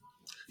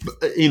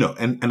 But,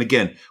 and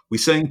again, we're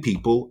saying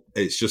people,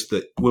 it's just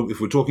that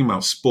if we're talking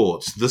about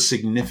sports, the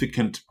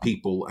significant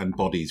people and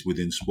bodies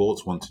within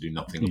sports want to do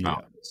nothing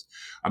about this.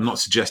 I'm not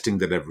suggesting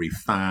that every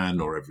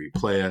fan or every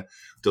player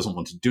doesn't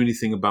want to do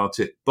anything about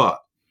it, but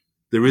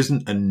there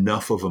isn't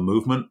enough of a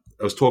movement.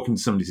 I was talking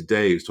to somebody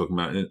today who was talking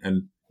about,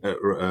 and a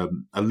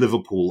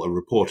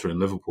reporter in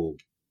Liverpool,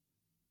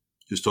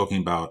 who's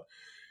talking about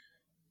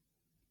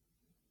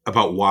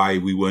why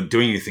we weren't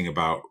doing anything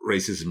about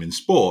racism in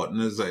sport.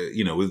 And it's like,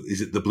 is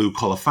it the blue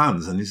collar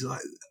fans? And he's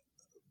like,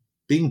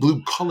 being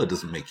blue collar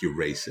doesn't make you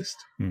racist.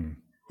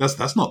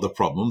 That's not the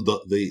problem.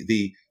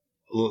 The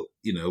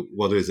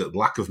whether it's a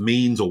lack of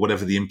means or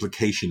whatever the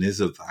implication is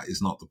of that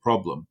is not the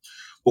problem.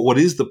 But what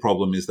is the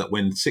problem is that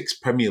when 6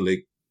 Premier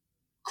League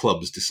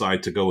clubs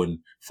decide to go and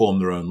form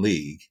their own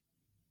league,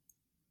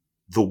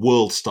 the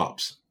world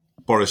stops.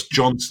 Boris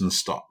Johnson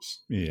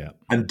stops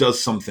and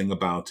does something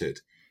about it.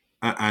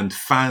 And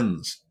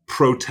fans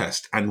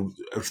protest and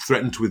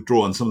threaten to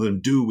withdraw, and some of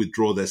them do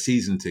withdraw their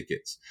season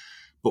tickets.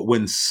 But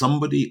when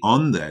somebody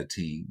on their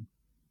team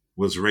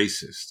was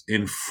racist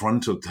in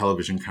front of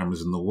television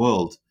cameras in the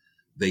world,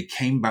 they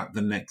came back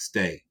the next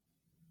day.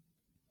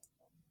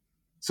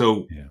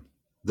 So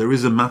there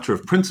is a matter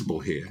of principle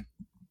here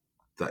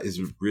that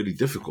is really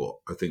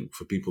difficult, I think,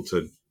 for people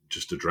to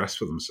just address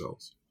for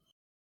themselves.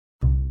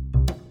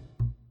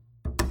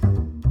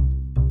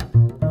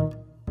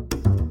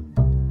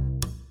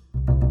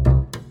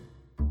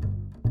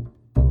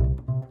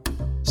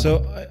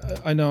 So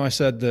I know I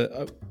said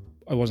that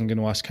I wasn't going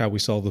to ask how we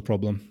solve the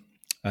problem,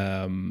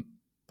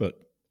 but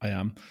I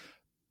am.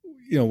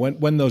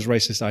 When those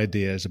racist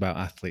ideas about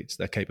athletes,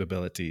 their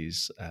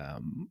capabilities,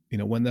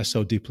 when they're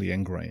so deeply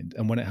ingrained,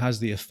 and when it has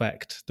the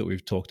effect that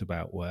we've talked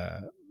about,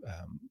 where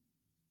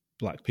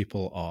Black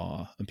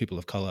people and people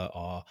of color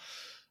are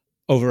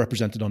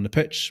overrepresented on the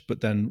pitch, but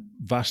then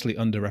vastly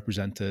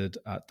underrepresented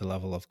at the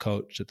level of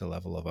coach, at the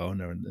level of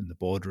owner, and in the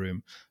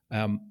boardroom.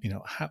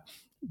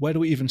 Where do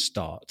we even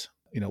start?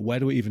 Where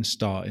do we even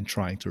start in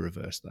trying to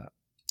reverse that?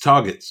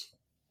 Targets.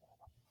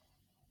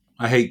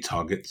 I hate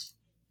targets.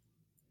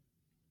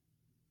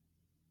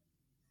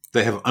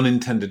 They have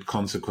unintended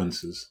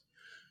consequences.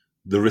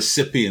 The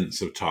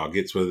recipients of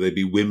targets, whether they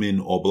be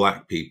women or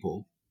Black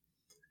people,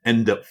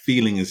 end up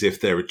feeling as if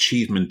their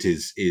achievement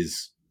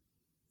is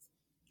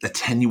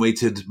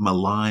attenuated,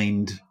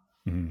 maligned,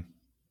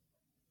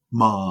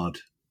 marred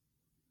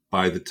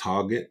by the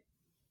target.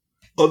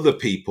 Other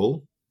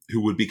people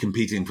who would be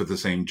competing for the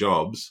same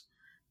jobs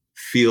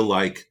feel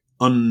like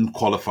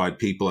unqualified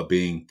people are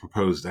being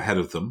proposed ahead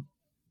of them.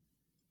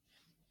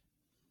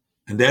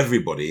 And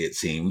everybody, it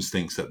seems,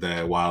 thinks that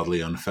they're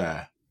wildly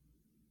unfair.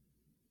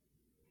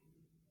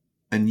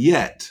 And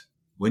yet,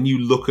 when you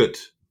look at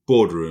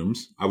boardrooms,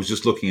 I was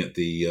just looking at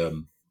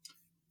the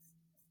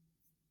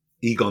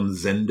Egon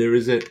Zehnder,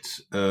 is it?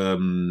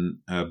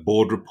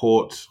 Board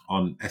report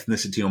on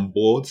ethnicity on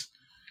boards.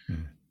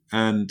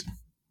 And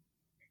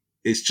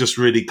it's just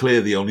really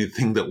clear the only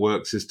thing that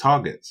works is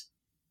targets.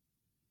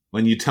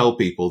 When you tell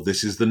people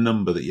this is the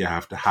number that you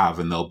have to have,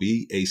 and there'll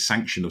be a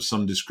sanction of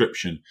some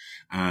description,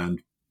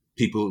 and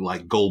people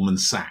like Goldman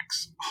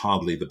Sachs,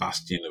 hardly the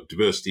bastion of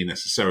diversity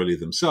necessarily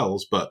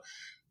themselves, but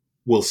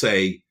will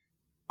say,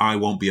 we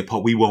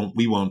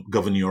won't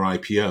govern your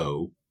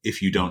IPO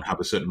if you don't have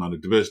a certain amount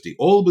of diversity.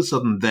 All of a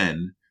sudden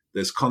then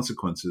there's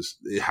consequences.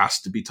 It has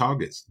to be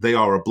targets. They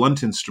are a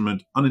blunt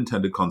instrument,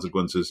 unintended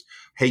consequences,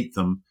 hate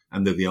them,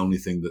 and they're the only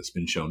thing that's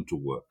been shown to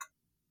work.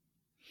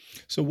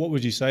 So what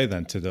would you say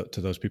then to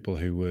those people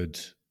who would,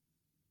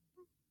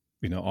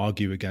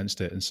 argue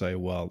against it and say,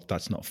 well,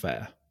 that's not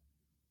fair?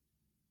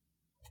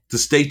 The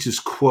status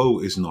quo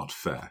is not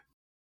fair.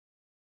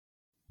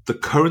 The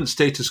current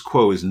status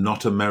quo is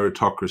not a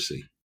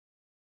meritocracy.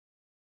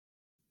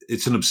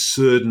 It's an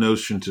absurd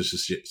notion to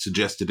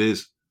suggest it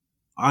is.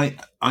 I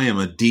am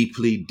a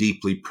deeply,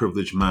 deeply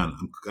privileged man.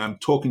 I'm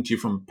talking to you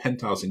from a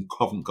penthouse in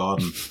Covent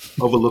Garden,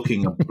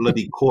 overlooking a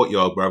bloody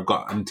courtyard where I've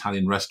got an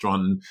Italian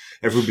restaurant and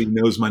everybody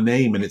knows my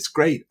name, and it's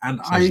great. And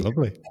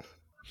lovely.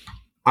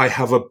 I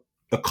have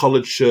a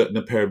collared shirt and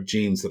a pair of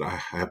jeans that I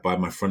have by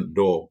my front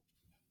door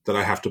that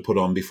I have to put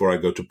on before I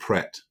go to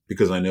Pret,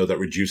 because I know that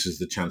reduces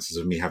the chances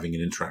of me having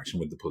an interaction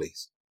with the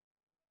police.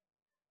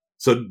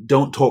 So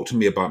don't talk to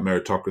me about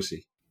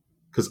meritocracy,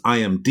 because I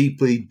am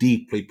deeply,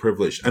 deeply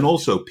privileged. And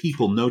also,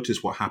 people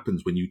notice what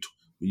happens when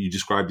you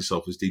describe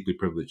yourself as deeply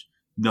privileged.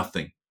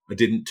 Nothing. I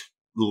didn't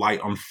light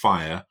on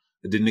fire.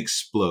 I didn't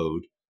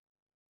explode.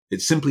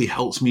 It simply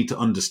helps me to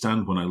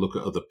understand when I look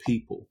at other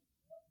people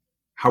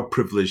how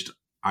privileged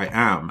I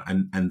am,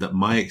 and that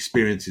my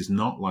experience is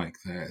not like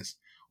theirs.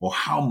 Or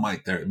how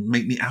might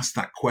make me ask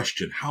that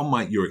question? How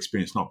might your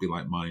experience not be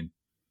like mine?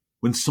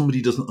 When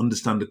somebody doesn't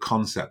understand a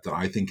concept that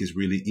I think is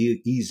really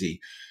easy,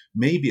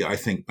 maybe I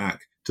think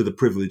back, to the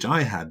privilege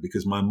I had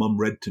because my mum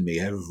read to me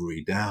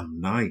every damn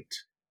night.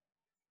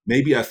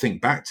 Maybe I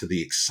think back to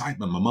the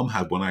excitement my mum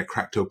had when I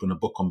cracked open a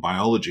book on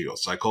biology or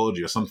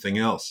psychology or something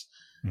else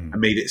and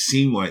made it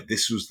seem like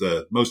this was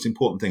the most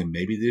important thing. And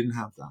maybe they didn't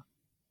have that.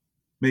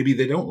 Maybe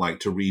they don't like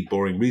to read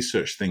boring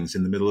research things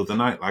in the middle of the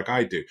night like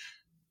I do.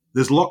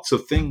 There's lots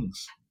of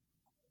things.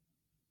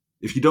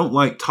 If you don't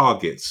like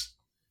targets,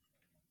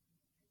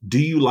 do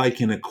you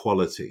like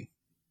inequality?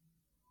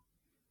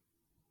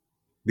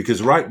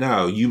 Because right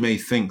now you may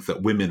think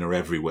that women are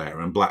everywhere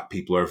and black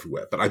people are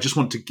everywhere, but I just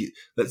want to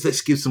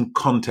let's give some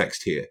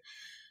context here.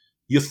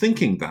 You're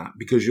thinking that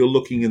because you're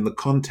looking in the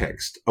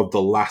context of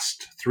the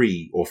last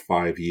 3 or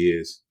 5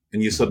 years,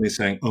 and you're suddenly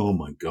saying, "Oh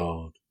my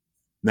God,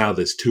 now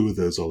there's 2 of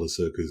those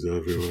Olasokers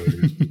everywhere."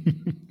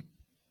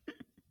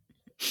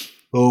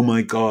 Oh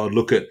my God,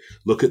 look at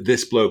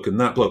this bloke and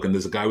that bloke, and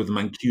there's a guy with a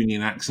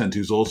Mancunian accent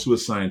who's also a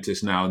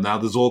scientist now, and now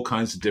there's all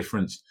kinds of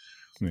difference.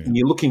 Yeah. And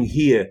you're looking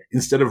here,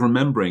 instead of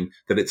remembering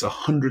that it's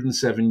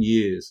 107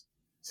 years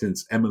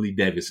since Emily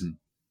Davison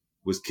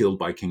was killed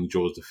by King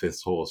George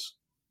V's horse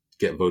to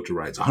get voter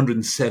rights.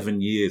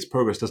 107 years.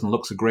 Progress doesn't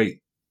look so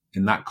great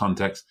in that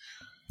context.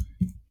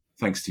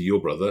 Thanks to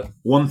your brother.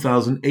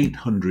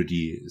 1,800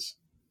 years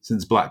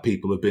since black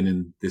people have been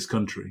in this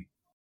country.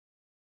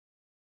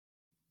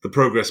 The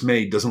progress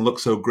made doesn't look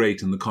so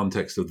great in the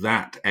context of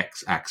that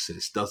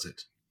x-axis, does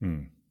it?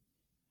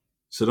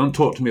 So don't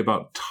talk to me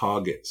about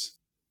targets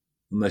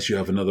unless you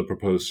have another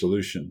proposed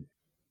solution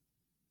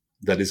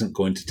that isn't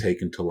going to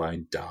take until I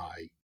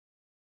die.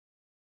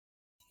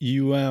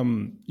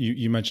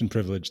 You mentioned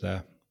privilege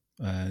there,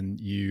 and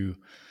you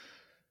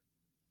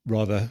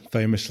rather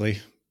famously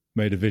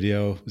made a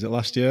video, was it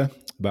last year,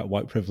 about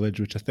white privilege,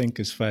 which I think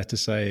is fair to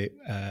say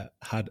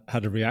had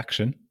a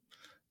reaction.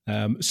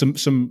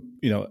 Some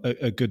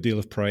a good deal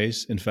of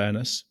praise, in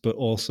fairness, but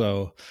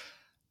also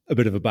a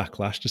bit of a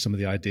backlash to some of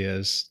the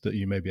ideas that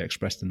you maybe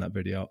expressed in that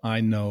video.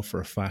 I know for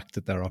a fact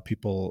that there are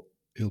people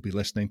who'll be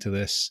listening to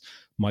this,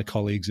 my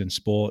colleagues in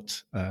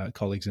sport,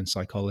 colleagues in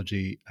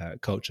psychology,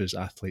 coaches,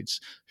 athletes,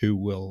 who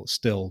will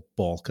still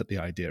balk at the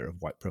idea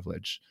of white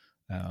privilege.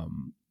 Have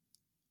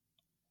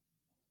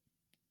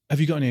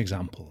you got any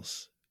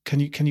examples? Can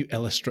you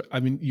illustrate? I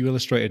mean, you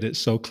illustrated it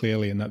so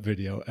clearly in that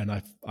video,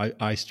 and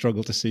I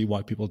struggle to see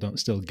why people don't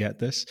still get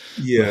this.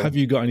 Yeah. But have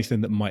you got anything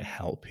that might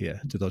help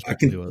here to those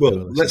people who are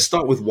listening? Let's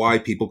start with why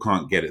people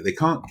can't get it. They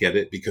can't get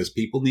it because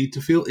people need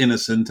to feel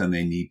innocent and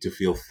they need to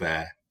feel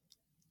fair.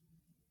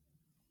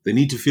 They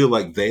need to feel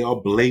like they are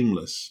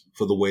blameless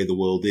for the way the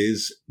world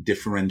is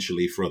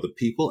differentially for other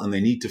people, and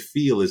they need to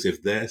feel as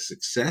if their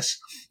success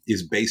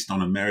is based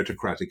on a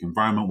meritocratic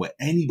environment where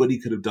anybody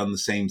could have done the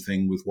same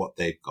thing with what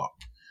they've got.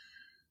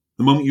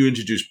 The moment you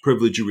introduce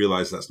privilege, you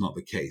realize that's not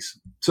the case.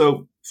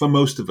 So for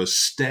most of us,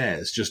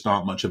 stairs just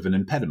aren't much of an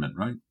impediment,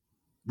 right?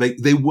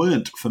 They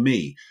weren't for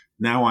me.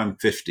 Now I'm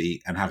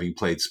 50 and having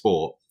played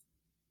sport,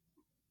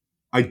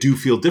 I do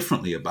feel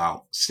differently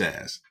about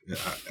stairs,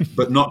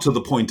 but not to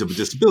the point of a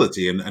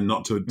disability and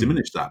not to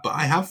diminish that. But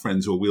I have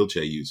friends who are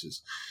wheelchair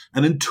users.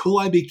 And until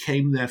I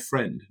became their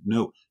friend,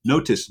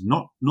 notice,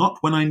 not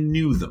when I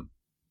knew them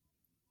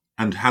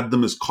and had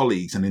them as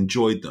colleagues and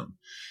enjoyed them,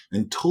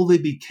 until they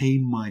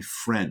became my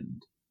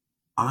friend,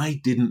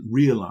 I didn't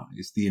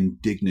realize the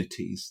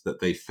indignities that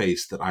they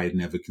faced that I had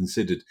never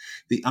considered.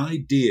 The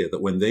idea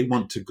that when they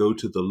want to go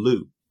to the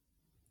loo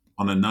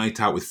on a night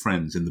out with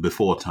friends in the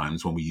before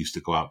times when we used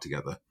to go out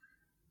together,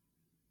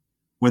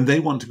 when they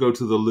want to go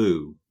to the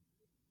loo,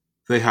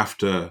 they have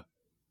to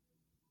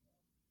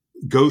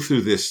go through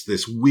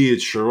this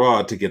weird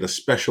charade to get a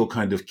special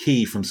kind of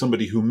key from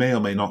somebody who may or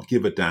may not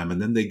give a damn.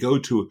 And then they go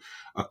to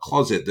a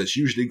closet that's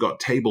usually got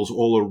tables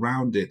all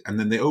around it. And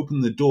then they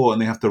open the door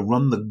and they have to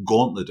run the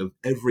gauntlet of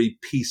every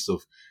piece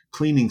of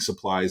cleaning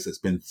supplies that's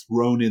been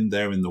thrown in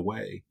there in the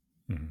way.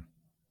 Mm-hmm.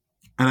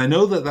 And I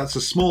know that that's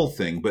a small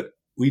thing, but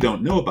we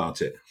don't know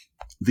about it.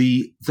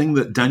 The thing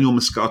that Daniel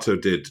Moscato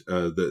did,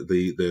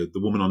 the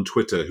woman on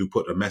Twitter who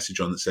put a message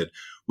on that said,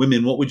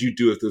 "Women, what would you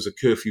do if there was a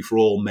curfew for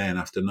all men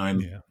after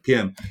 9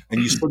 p.m.?"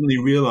 And you suddenly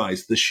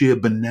realize the sheer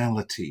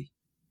banality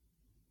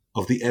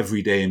of the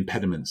everyday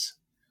impediments.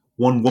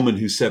 One woman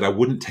who said, "I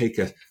wouldn't take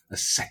a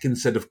second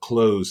set of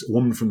clothes," a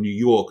woman from New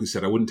York who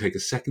said, "I wouldn't take a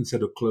second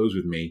set of clothes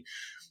with me,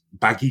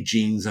 baggy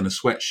jeans and a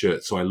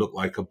sweatshirt so I look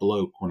like a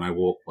bloke when I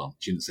walk." Well,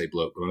 she didn't say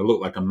bloke, but I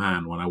look like a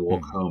man when I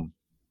walk home.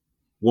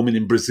 Woman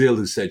in Brazil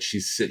who said she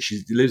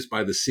lives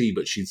by the sea,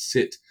 but she'd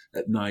sit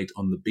at night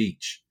on the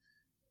beach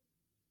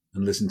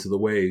and listen to the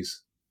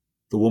waves.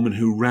 The woman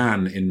who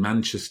ran in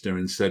Manchester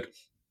and said,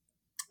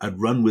 "I'd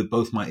run with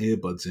both my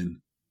earbuds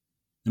in."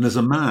 And as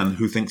a man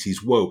who thinks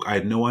he's woke, I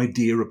had no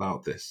idea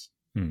about this.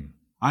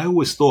 I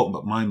always thought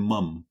that my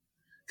mum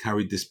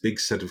carried this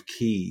big set of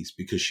keys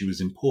because she was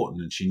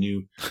important and she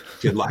knew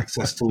she had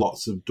access to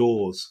lots of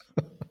doors.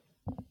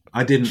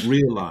 I didn't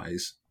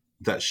realize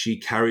that she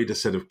carried a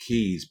set of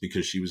keys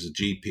because she was a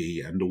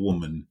GP and a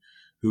woman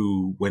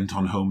who went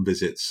on home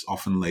visits,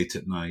 often late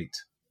at night,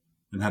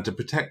 and had to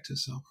protect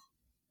herself.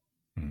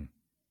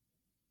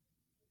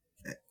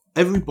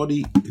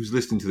 everybody who's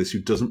listening to this who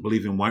doesn't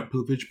believe in white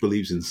privilege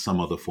believes in some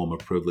other form of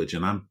privilege,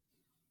 and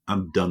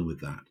I'm done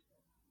with that.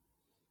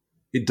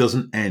 It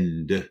doesn't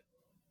end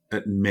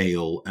at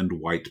male and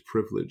white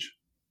privilege.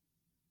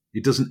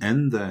 It doesn't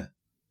end there.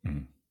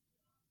 Mm.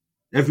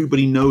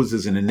 Everybody knows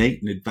there's an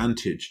innate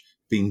advantage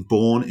being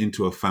born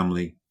into a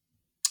family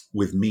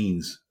with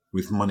means,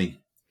 with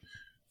money,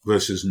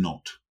 versus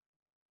not.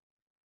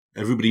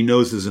 Everybody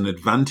knows there's an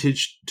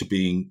advantage to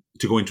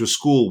going to a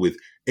school with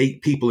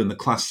 8 people in the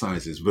class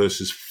sizes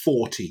versus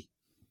 40.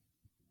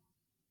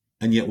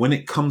 And yet when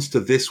it comes to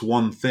this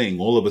one thing,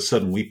 all of a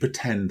sudden we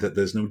pretend that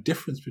there's no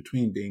difference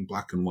between being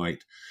black and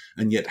white.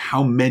 And yet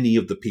how many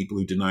of the people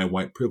who deny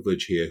white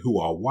privilege here who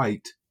are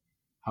white,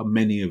 how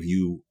many of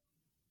you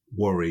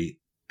worry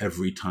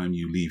every time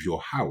you leave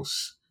your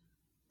house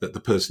that the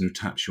person who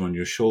taps you on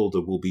your shoulder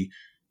will be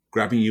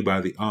grabbing you by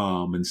the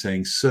arm and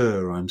saying,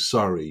 "Sir, I'm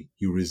sorry,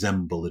 you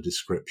resemble a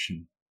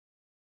description."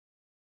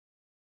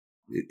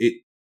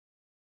 It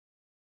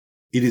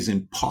is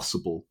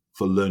impossible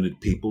for learned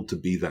people to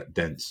be that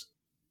dense.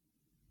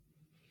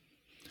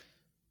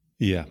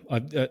 Yeah,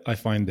 I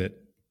find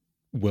it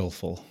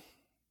willful.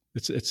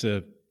 It's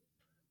a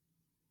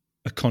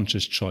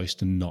conscious choice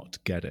to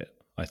not get it,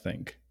 I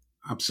think.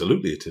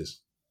 Absolutely it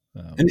is.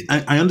 And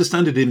I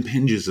understand it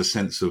impinges a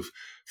sense of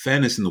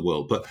fairness in the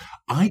world, but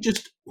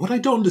what I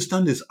don't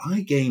understand is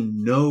I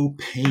gain no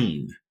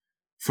pain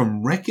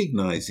from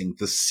recognizing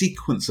the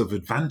sequence of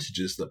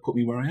advantages that put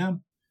me where I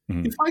am.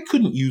 Mm-hmm. If I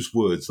couldn't use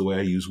words the way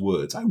I use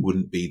words, I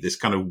wouldn't be this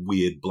kind of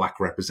weird black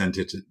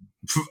representative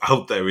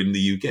out there in the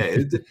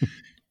UK.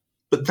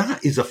 But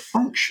that is a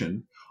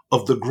function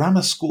of the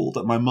grammar school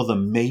that my mother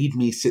made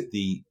me sit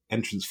the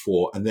entrance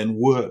for and then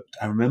worked.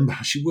 I remember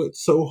how she worked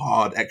so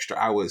hard, extra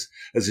hours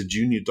as a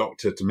junior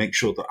doctor to make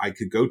sure that I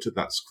could go to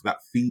that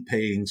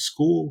fee-paying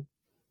school.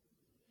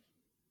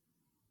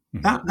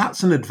 Mm-hmm.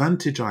 That's an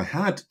advantage I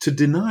had. To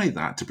deny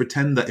that, to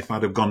pretend that if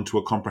I'd have gone to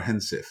a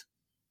comprehensive,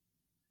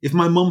 if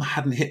my mum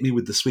hadn't hit me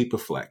with the sweeper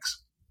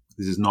flex,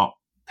 this is not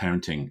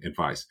parenting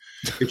advice,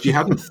 if she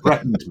hadn't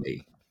threatened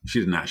me, she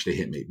didn't actually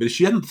hit me, but if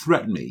she hadn't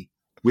threatened me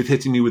with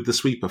hitting me with the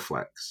sweeper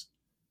flex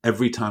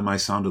every time I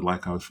sounded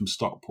like I was from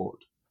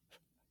Stockport,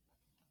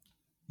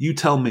 you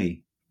tell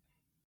me,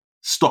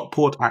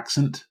 Stockport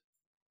accent,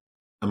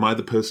 am I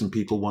the person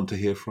people want to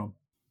hear from?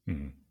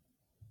 Mm-hmm.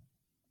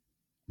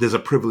 There's a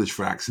privilege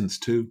for accents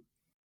too.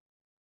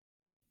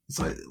 It's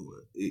like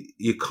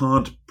you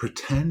can't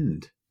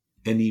pretend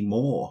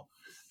anymore.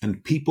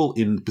 And people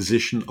in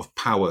position of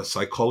power,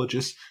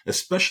 psychologists,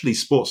 especially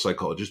sports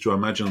psychologists, who I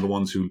imagine are the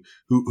ones who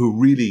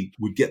really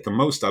would get the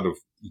most out of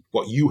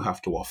what you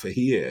have to offer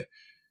here.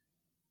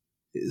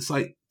 It's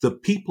like the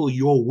people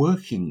you're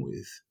working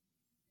with,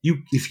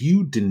 if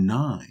you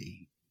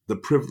deny the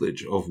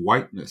privilege of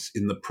whiteness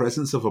in the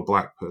presence of a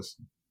black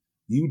person,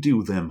 you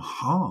do them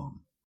harm.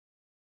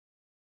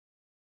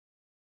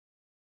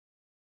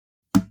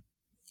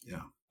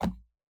 Yeah.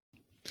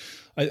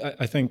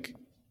 I think,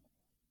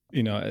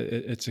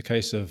 it's a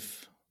case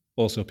of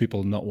also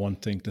people not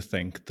wanting to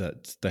think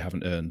that they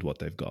haven't earned what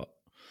they've got.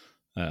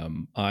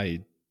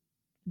 I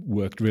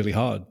worked really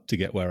hard to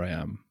get where I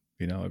am.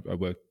 I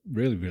worked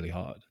really, really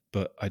hard,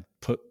 but I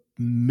put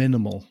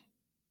minimal,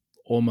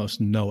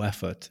 almost no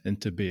effort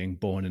into being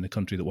born in a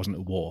country that wasn't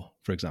at war,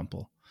 for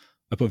example.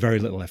 I put very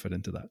little effort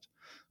into that.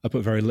 I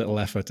put very little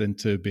effort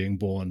into being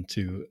born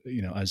to,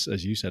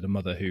 as you said, a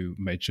mother who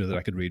made sure that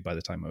I could read by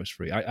the time I was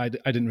free. I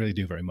didn't really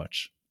do very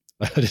much.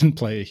 I didn't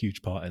play a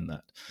huge part in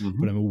that, mm-hmm.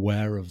 but I'm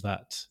aware of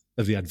that,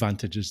 of the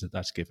advantages that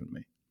that's given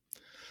me.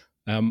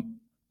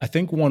 I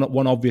think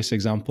one obvious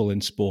example in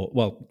sport,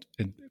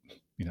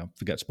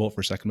 forget sport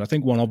for a second, but I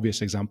think one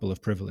obvious example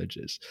of privilege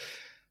is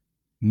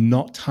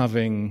not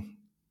having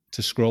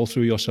to scroll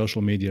through your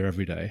social media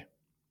every day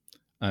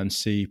and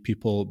see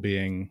people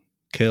being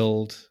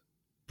killed,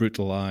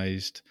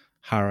 brutalized,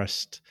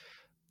 harassed,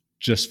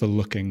 just for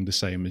looking the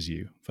same as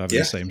you, for having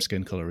the same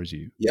skin color as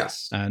you.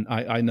 Yes. And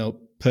I know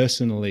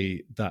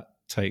personally that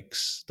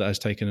has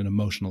taken an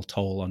emotional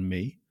toll on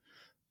me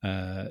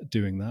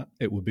doing that.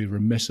 It would be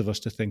remiss of us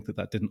to think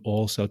that didn't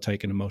also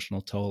take an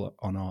emotional toll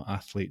on our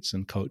athletes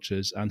and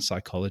coaches and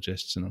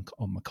psychologists and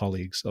on my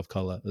colleagues of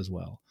color as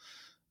well.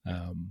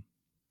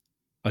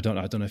 I don't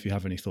know if you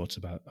have any thoughts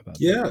about that.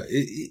 Yeah,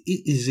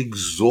 it is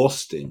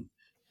exhausting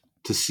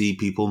to see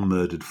people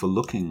murdered for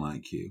looking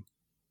like you.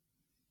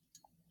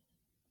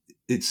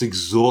 It's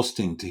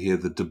exhausting to hear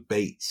the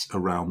debates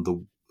around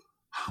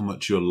how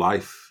much your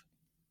life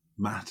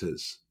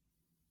matters.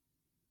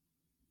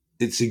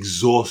 It's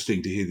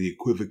exhausting to hear the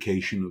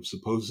equivocation of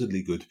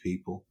supposedly good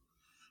people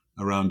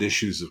around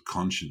issues of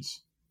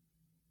conscience.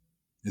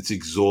 It's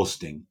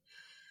exhausting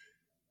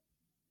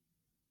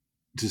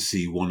to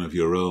see one of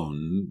your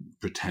own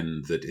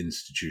pretend that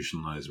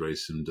institutionalized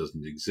racism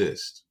doesn't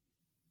exist.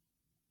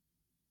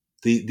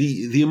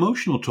 The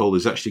emotional toll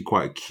is actually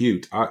quite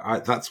acute.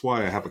 That's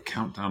why I have a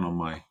countdown on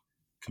my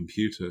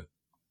computer.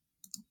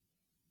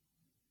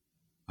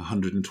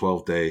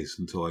 112 days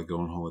until I go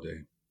on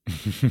holiday.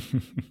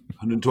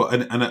 112,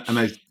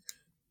 and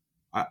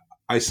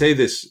I say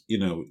this,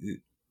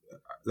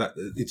 that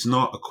it's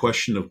not a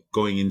question of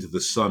going into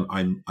the sun.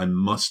 I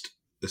must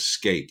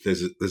escape.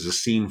 There's a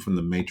scene from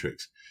The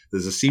Matrix.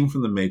 There's a scene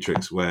from The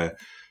Matrix where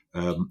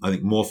I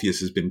think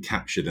Morpheus has been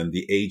captured, and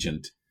the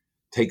agent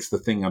takes the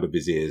thing out of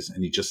his ears,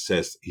 and he just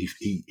says,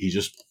 he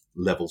just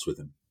levels with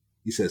him.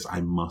 He says, "I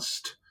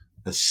must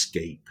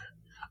escape.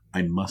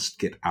 I must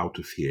get out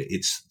of here.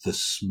 It's the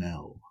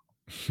smell,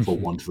 for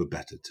want of a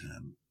better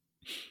term.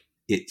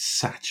 It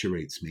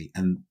saturates me,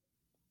 and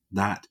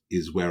that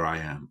is where I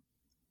am.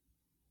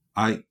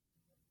 I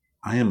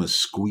am a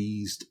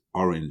squeezed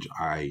orange.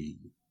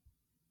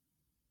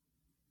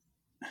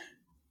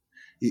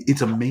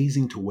 It's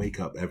amazing to wake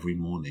up every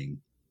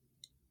morning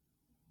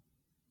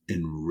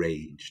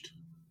enraged,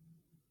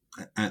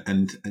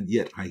 and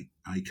yet I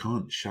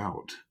can't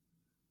shout.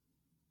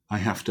 I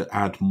have to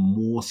add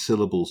more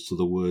syllables to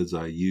the words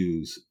I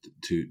use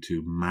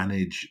to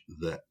manage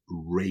the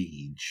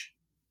rage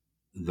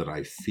that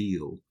I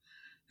feel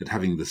at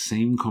having the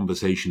same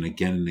conversation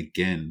again and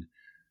again,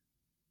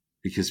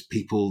 because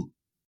people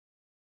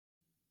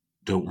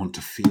don't want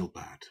to feel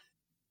bad.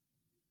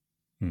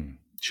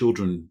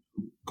 Children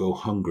go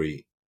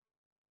hungry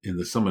in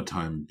the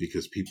summertime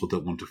because people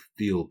don't want to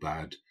feel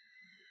bad.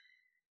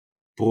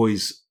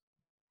 Boys,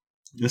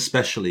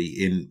 especially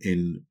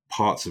in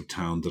parts of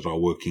town that are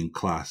working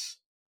class,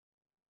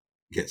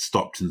 get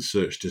stopped and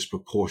searched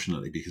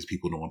disproportionately because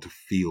people don't want to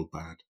feel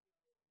bad.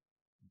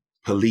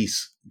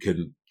 Police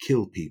can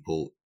kill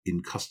people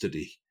in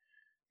custody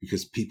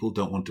because people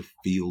don't want to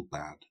feel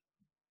bad.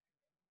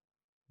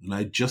 And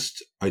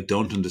I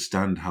don't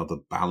understand how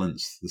the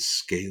balance, the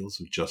scales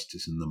of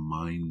justice in the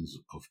minds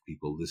of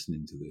people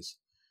listening to this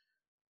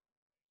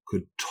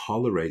could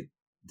tolerate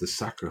the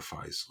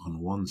sacrifice on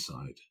one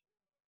side.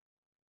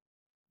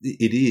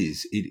 It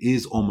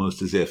is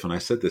almost as if, and I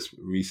said this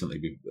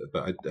recently,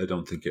 but I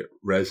don't think it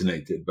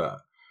resonated, but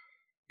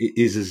it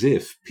is as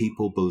if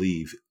people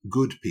believe,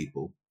 good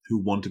people who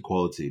want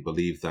equality,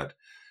 believe that,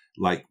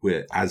 like,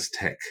 we're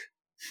Aztec,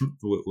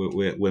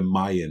 we're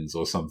Mayans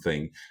or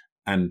something,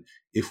 and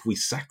if we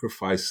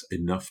sacrifice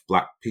enough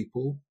black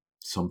people,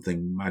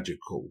 something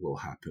magical will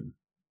happen.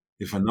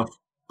 If enough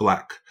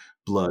black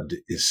blood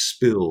is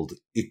spilled,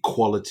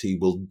 equality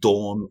will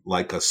dawn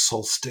like a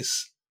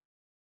solstice.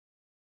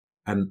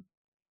 And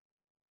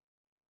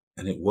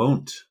it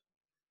won't.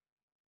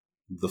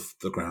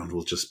 The ground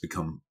will just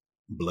become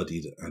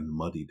bloodied and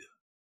muddied.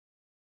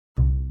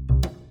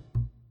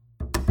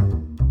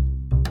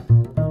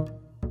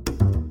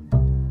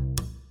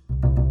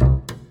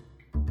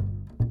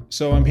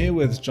 So I'm here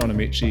with John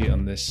Amici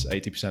on this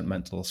 80%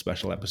 Mental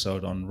special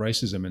episode on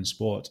racism in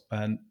sport.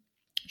 And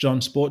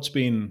John, sport's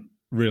been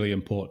really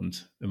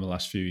important in the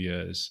last few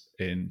years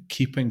in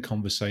keeping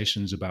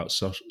conversations about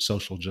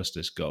social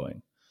justice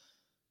going.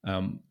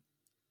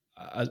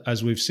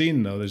 As we've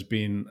seen, though, there's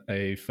been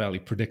a fairly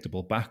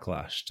predictable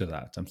backlash to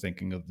that. I'm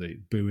thinking of the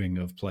booing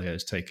of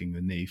players taking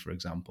the knee, for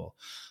example.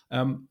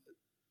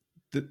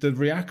 The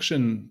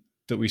reaction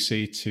that we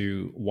see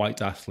to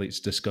white athletes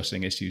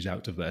discussing issues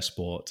out of their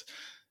sport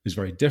is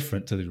very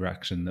different to the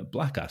reaction that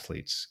black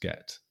athletes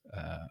get.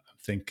 I'm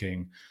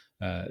thinking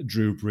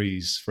Drew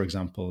Brees, for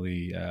example,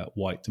 the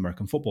white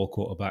American football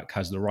quarterback,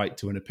 has the right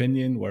to an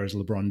opinion, whereas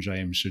LeBron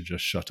James should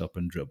just shut up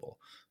and dribble.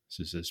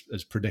 This is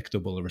as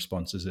predictable a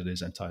response as it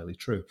is entirely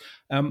true.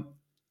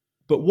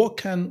 But what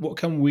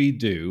can we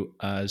do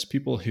as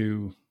people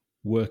who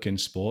work in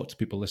sport,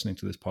 people listening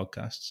to this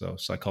podcast, so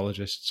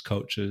psychologists,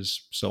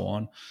 coaches, so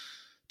on,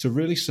 to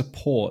really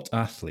support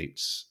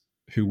athletes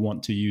who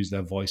want to use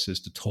their voices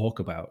to talk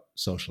about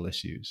social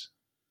issues?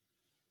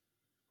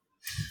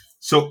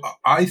 So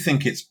I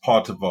think it's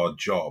part of our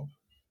job.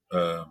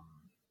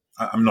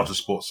 I'm not a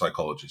sports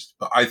psychologist,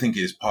 but I think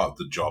it is part of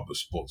the job of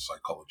sports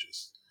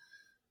psychologists,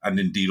 and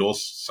indeed also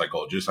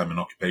psychologists. I'm an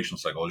occupational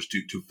psychologist,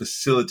 to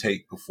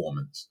facilitate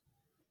performance.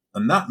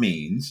 And that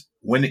means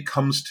when it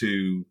comes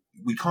to,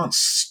 we can't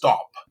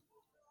stop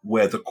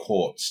where the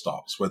court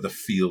stops, where the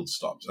field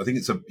stops. I think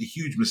it's a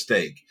huge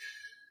mistake.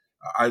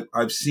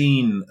 I've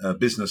seen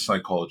business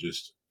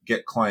psychologists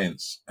get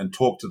clients and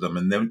talk to them,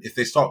 and then if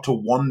they start to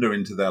wander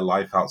into their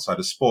life outside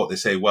of sport, they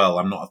say, well,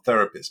 I'm not a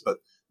therapist, but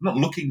I'm not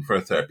looking for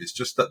a therapist,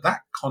 just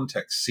that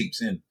context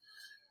seeps in.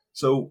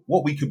 So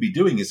what we could be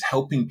doing is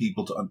helping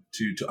people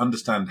to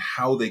understand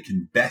how they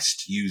can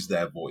best use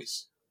their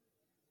voice,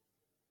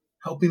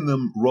 helping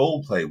them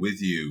role play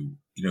with you.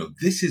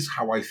 This is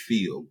how I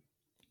feel.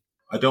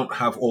 I don't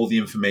have all the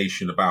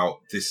information about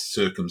this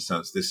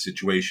circumstance, this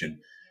situation.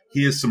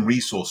 Here's some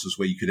resources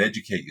where you could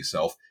educate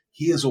yourself.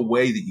 Here's a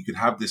way that you could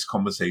have this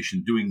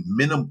conversation, doing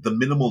the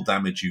minimal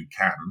damage you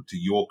can to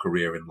your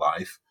career in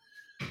life,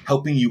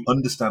 helping you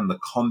understand the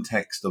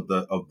context of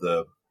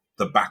the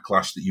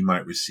backlash that you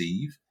might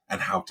receive and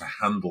how to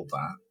handle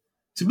that.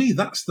 To me,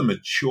 that's the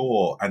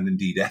mature and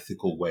indeed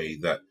ethical way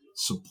that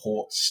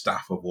support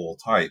staff of all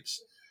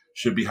types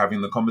should be having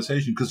the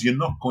conversation, because you're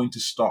not going to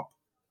stop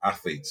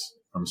athletes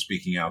from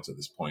speaking out at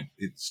this point.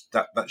 It's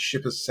that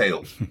ship has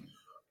sailed.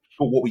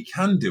 But what we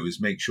can do is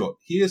make sure,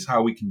 here's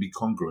how we can be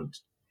congruent.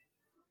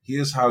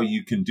 Here's how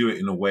you can do it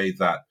in a way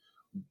that,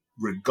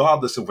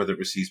 regardless of whether it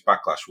receives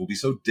backlash, will be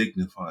so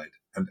dignified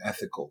and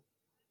ethical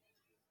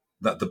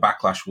that the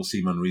backlash will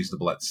seem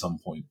unreasonable at some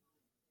point.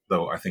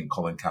 Though I think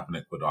Colin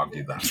Kaepernick would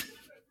argue that.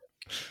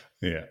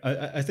 Yeah,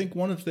 I think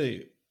one of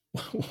the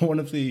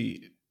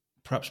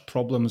perhaps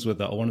problems with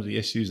that, or one of the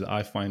issues that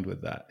I find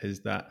with that,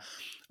 is that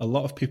a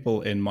lot of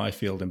people in my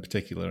field in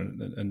particular,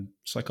 and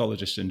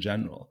psychologists in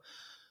general,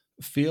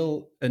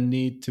 feel a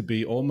need to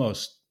be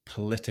almost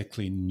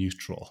politically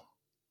neutral,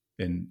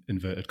 in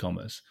inverted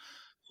commas.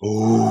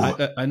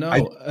 I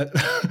know,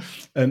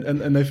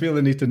 and they feel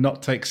the need to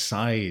not take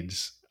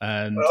sides.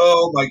 And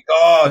oh my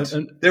God,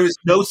 and there is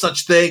no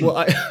such thing. Well,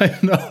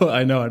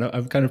 I know.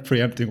 I'm kind of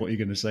preempting what you're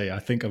going to say. I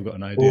think I've got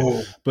an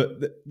idea, but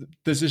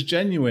there's this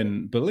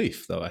genuine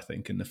belief, though, I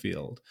think, in the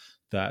field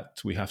that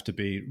we have to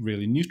be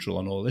really neutral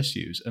on all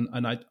issues, and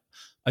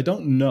I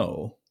don't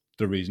know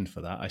the reason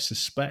for that. I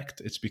suspect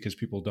it's because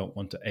people don't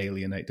want to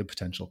alienate the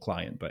potential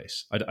client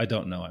base. I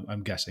don't know.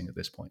 I'm guessing at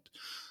this point,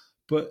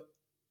 but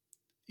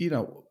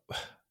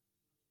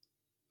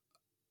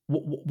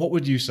what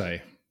would you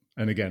say?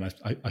 And again,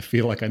 I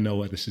feel like I know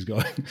where this is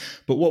going,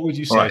 but what would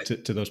you say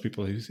to those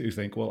people who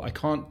think, well, I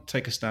can't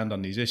take a stand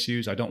on these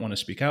issues. I don't want to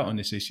speak out on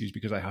these issues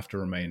because I have to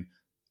remain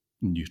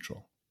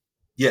neutral.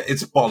 Yeah,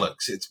 it's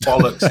bollocks. It's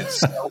bollocks. It's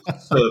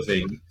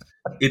self-serving.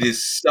 It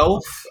is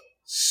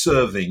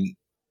self-serving,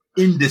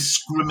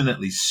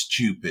 indiscriminately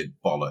stupid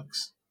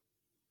bollocks.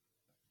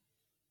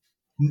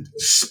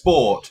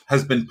 Sport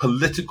has been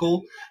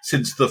political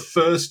since the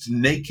first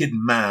naked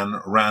man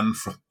ran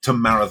to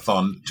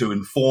marathon to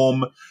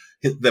inform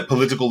the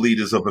political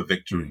leaders of a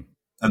victory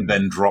and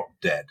then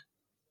dropped dead.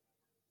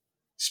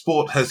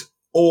 Sport has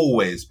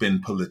always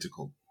been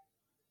political.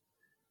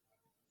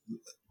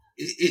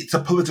 It's a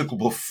political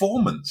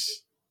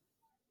performance,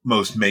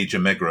 most major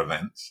mega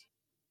events.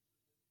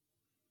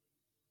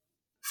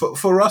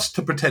 For us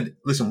to pretend,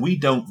 listen, we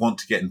don't want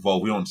to get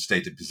involved. We want to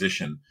state a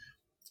position.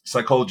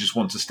 Psychologists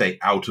want to stay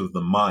out of the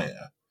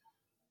mire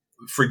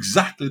for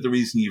exactly the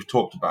reason you've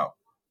talked about.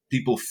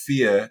 People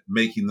fear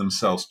making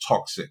themselves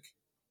toxic.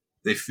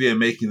 They fear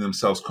making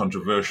themselves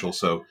controversial,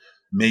 so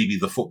maybe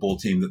the football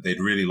team that they'd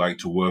really like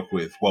to work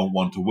with won't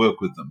want to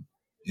work with them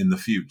in the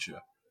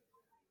future.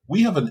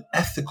 We have an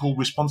ethical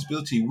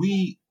responsibility.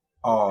 We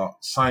are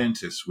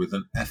scientists with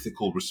an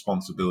ethical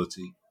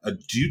responsibility, a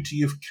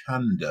duty of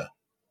candor,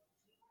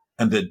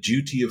 and a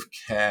duty of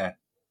care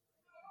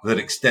that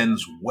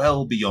extends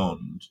well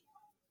beyond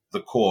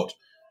the court.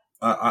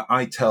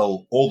 I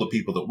tell all the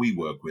people that we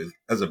work with,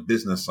 as a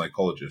business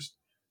psychologist,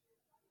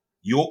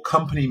 your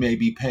company may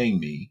be paying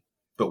me,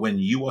 but when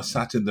you are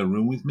sat in the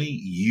room with me,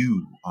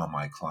 you are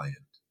my client.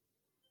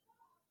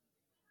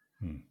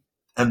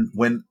 And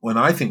when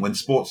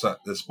sports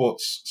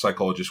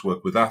psychologists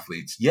work with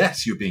athletes,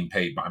 yes, you're being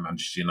paid by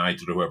Manchester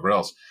United or whoever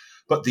else,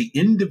 but the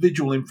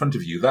individual in front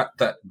of you,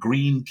 that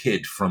green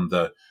kid from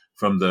the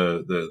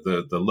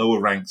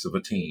lower ranks of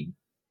a team,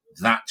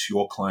 that's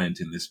your client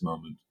in this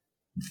moment.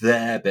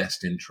 Their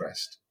best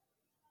interest.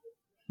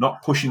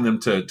 Not pushing them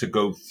to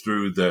go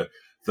through the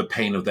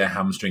pain of their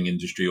hamstring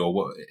injury or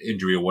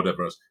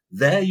whatever else.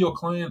 They're your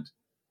client.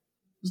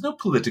 There's no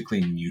politically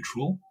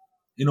neutral.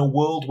 In a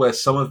world where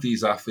some of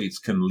these athletes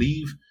can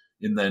leave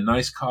in their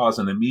nice cars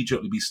and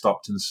immediately be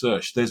stopped and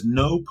searched, there's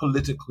no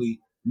politically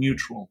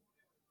neutral.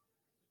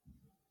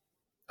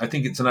 I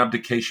think it's an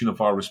abdication of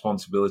our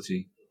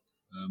responsibility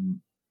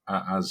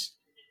as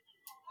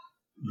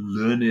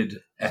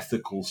learned,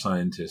 ethical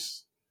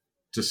scientists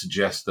to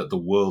suggest that the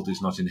world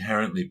is not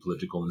inherently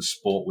political and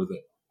sport with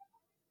it.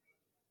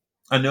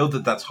 I know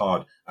that that's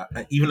hard.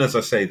 Even as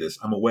I say this,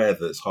 I'm aware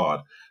that it's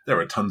hard. There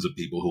are tons of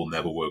people who will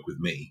never work with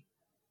me.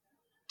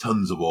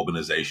 Tons of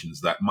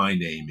organizations that my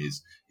name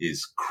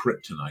is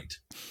kryptonite.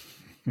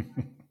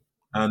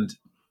 And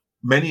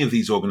many of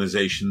these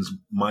organizations,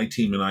 my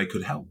team and I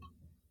could help.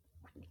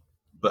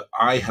 But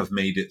I have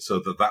made it so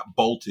that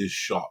bolt is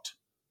shot.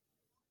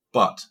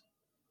 But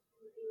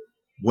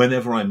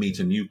whenever I meet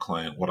a new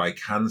client, what I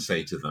can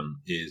say to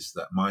them is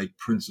that my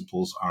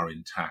principles are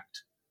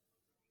intact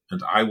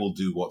and I will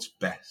do what's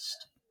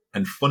best.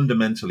 And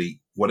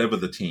fundamentally, whatever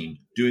the team,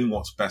 doing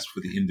what's best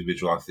for the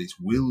individual athletes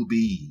will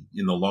be,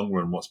 in the long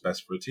run, what's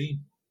best for a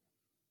team.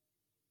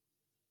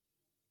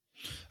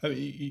 I mean,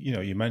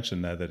 you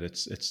mentioned there that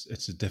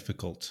it's a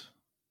difficult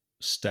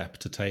step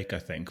to take, I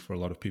think, for a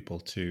lot of people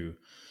to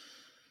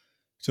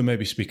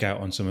maybe speak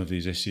out on some of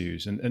these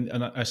issues.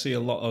 And I see a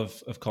lot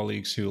of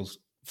colleagues who'll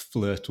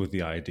flirt with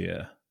the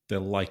idea.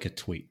 They'll like a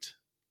tweet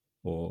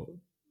or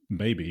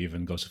maybe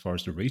even go so far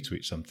as to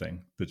retweet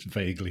something that's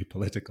vaguely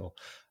political.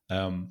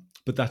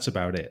 But that's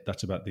about it.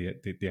 That's about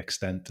the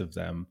extent of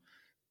them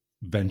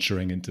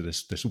venturing into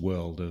this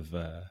world of,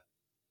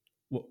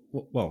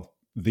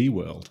 the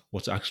world,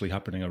 what's actually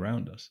happening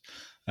around us.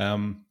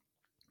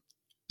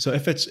 So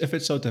if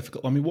it's so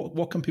difficult, I mean,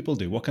 what can people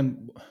do?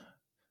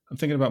 I'm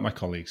thinking about my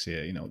colleagues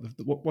here.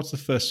 What's the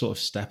first sort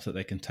of step that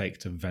they can take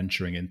to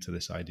venturing into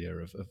this idea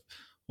of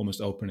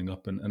almost opening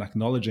up and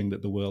acknowledging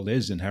that the world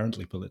is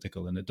inherently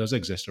political and it does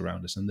exist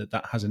around us, and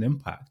that has an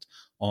impact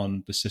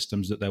on the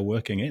systems that they're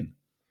working in.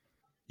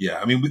 Yeah,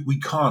 I mean, we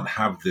can't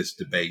have this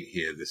debate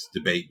here, this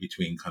debate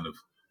between kind of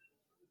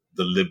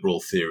the liberal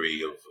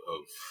theory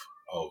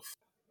of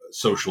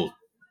social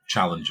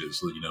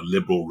challenges,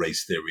 liberal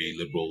race theory,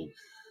 liberal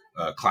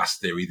class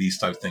theory, these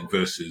type of things,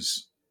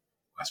 versus,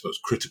 I suppose,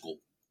 critical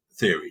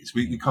theories.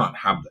 We can't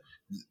have that.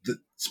 The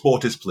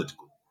sport is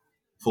political,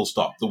 full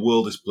stop. The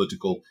world is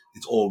political.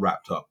 It's all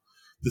wrapped up.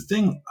 The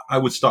thing I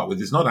would start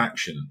with is not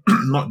action,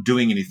 not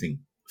doing anything.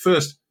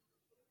 First,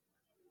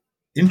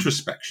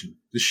 introspection.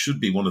 This should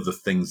be one of the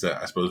things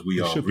that I suppose we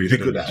are really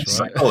good at,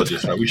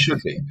 psychologists, right? We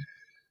should be.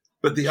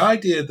 But the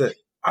idea that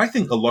I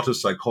think a lot of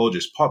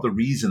psychologists, part of the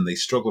reason they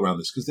struggle around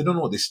this because they don't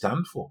know what they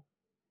stand for.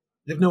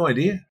 They have no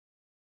idea.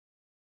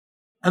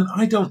 And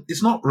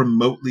it's not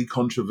remotely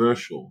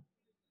controversial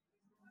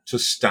to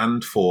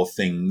stand for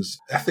things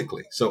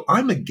ethically. So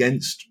I'm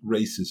against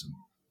racism.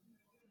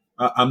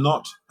 I'm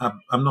not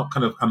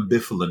kind of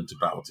ambivalent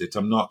about it.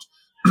 I'm not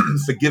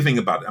forgiving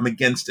about it. I'm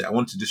against it. I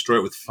want to destroy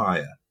it with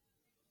fire.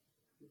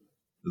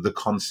 The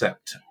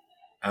concept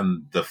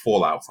and the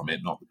fallout from it,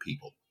 not the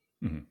people.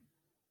 Mm-hmm.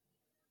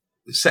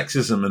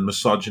 Sexism and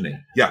misogyny.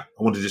 Yeah,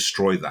 I want to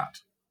destroy that.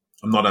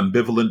 I'm not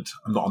ambivalent.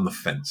 I'm not on the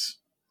fence.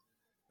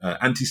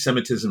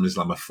 Anti-Semitism,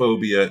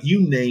 Islamophobia,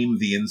 you name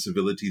the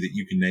incivility that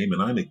you can name, and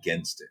I'm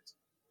against it.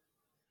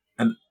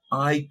 And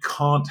I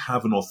can't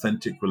have an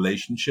authentic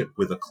relationship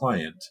with a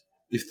client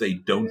if they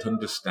don't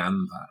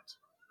understand that.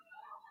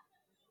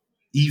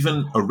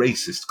 Even a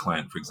racist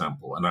client, for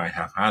example, and I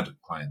have had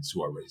clients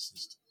who are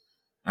racist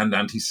and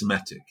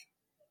anti-Semitic.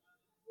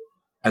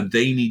 And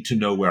they need to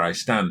know where I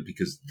stand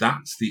because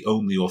that's the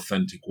only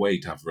authentic way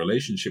to have a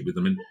relationship with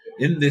them. And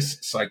in this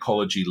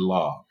psychology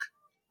lark,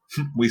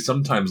 we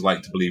sometimes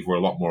like to believe we're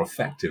a lot more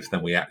effective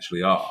than we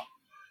actually are.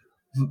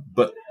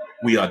 But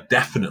we are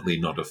definitely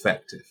not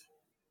effective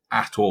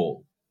at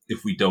all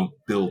if we don't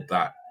build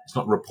that. It's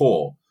not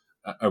rapport,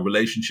 a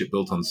relationship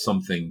built on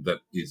something that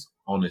is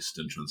honest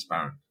and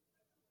transparent.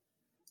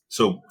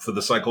 So for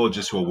the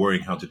psychologists who are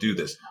worrying how to do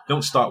this,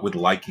 don't start with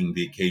liking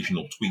the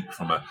occasional tweet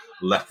from a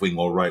left-wing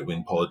or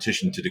right-wing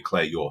politician to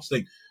declare your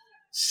thing.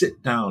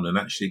 Sit down and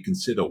actually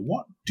consider,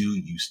 what do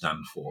you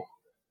stand for?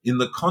 In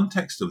the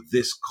context of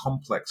this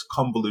complex,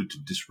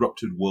 convoluted,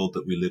 disrupted world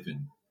that we live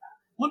in,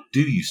 what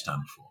do you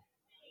stand for?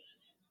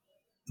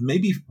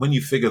 Maybe when you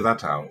figure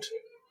that out,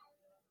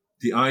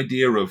 the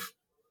idea of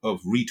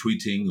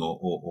retweeting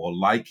or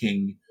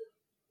liking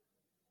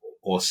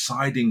or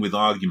siding with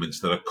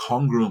arguments that are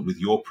congruent with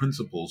your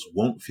principles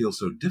won't feel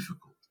so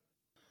difficult.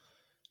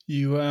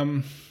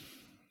 You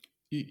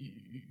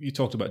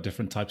talked about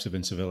different types of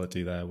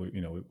incivility there.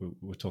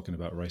 We're talking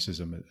about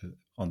racism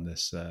on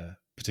this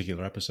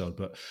particular episode,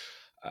 but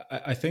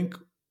I think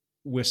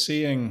we're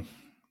seeing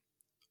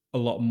a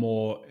lot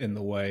more in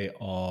the way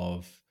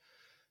of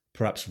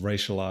perhaps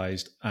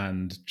racialized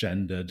and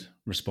gendered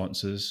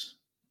responses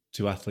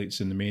to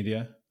athletes in the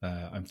media.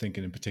 I'm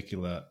thinking in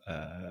particular,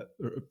 a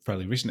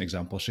fairly recent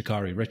example,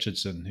 Sha'Carri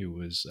Richardson, who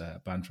was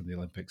banned from the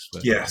Olympics for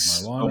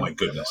marijuana. Oh my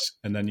goodness.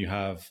 And then you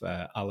have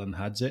Alan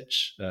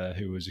Hadzic,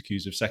 who was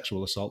accused of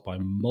sexual assault by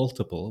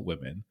multiple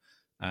women,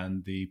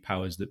 and the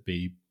powers that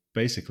be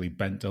basically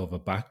bent over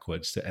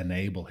backwards to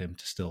enable him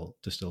to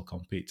still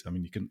compete. I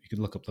mean, you can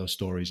look up those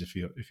stories if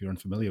you're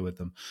unfamiliar with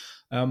them.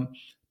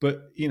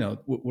 But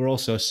we're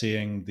also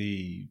seeing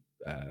the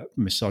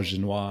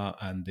misogynoir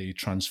and the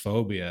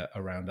transphobia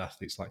around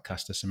athletes like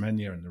Caster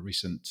Semenya and the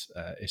recent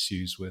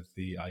issues with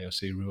the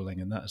IOC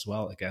ruling and that as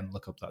well. Again,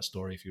 look up that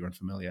story if you're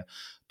unfamiliar.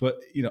 But,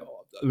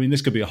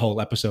 this could be a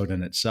whole episode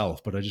in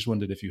itself, but I just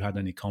wondered if you had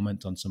any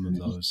comment on some of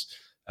those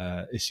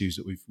issues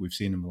that we've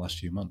seen in the last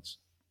few months.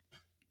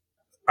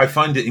 I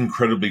find it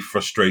incredibly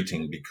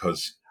frustrating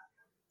because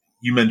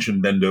you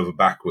mentioned bend over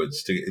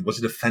backwards.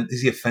 Was it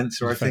is he a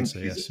fencer? I think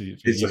yes.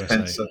 He's a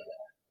fencer.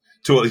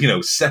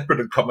 To separate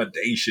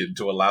accommodation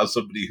to allow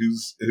somebody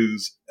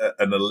who's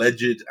an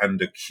alleged and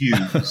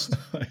accused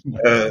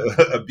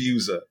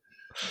abuser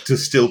to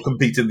still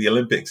compete in the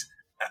Olympics,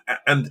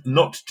 and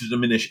not to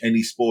diminish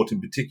any sport in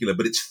particular,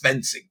 but it's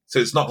fencing, so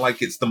it's not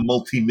like it's the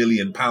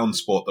multi-million-pound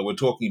sport that we're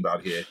talking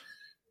about here,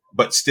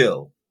 but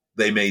still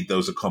they made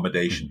those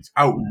accommodations.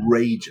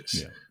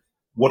 Outrageous. Yeah.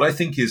 What I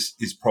think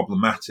is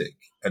problematic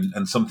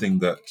and something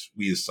that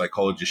we as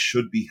psychologists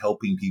should be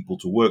helping people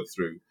to work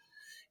through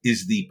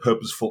is the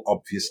purposeful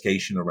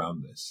obfuscation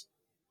around this.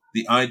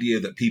 The idea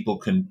that people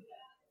can,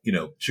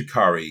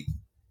 Sha'Carri,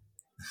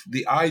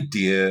 the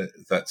idea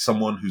that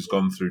someone who's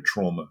gone through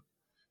trauma,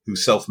 who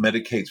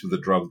self-medicates with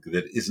a drug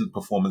that isn't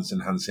performance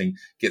enhancing,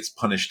 gets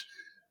punished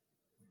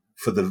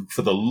for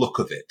the look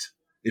of it.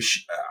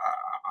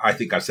 I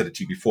think I've said it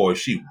to you before, if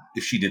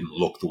she didn't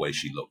look the way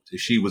she looked, if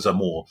she was a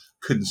more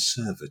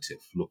conservative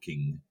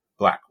looking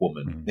black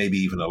woman, maybe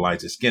even a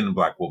lighter skinned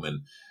black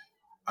woman,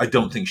 I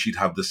don't think she'd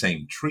have the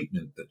same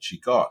treatment that she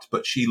got,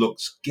 but she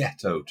looks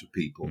ghetto to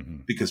people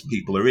because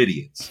people are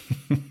idiots.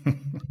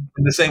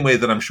 In the same way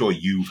that I'm sure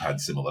you've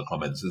had similar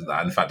comments as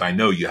that. In fact, I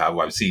know you have.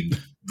 I've seen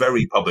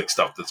very public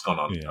stuff that's gone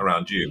on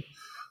around you.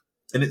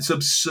 And it's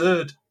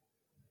absurd.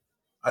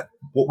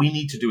 What we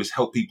need to do is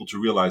help people to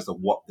realize that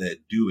what they're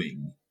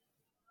doing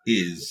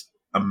is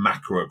a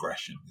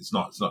macroaggression. There's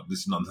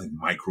nothing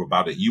micro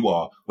about it.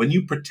 When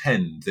you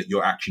pretend that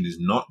your action is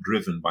not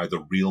driven by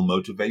the real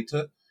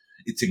motivator,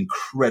 it's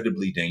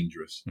incredibly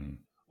dangerous.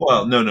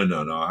 Well, no.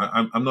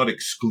 I'm not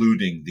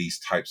excluding these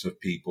types of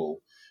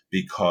people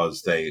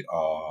because they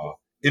are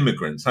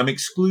immigrants. I'm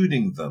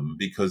excluding them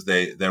because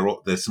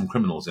there's some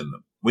criminals in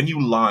them. When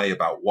you lie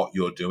about what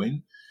you're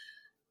doing,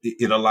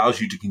 it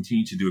allows you to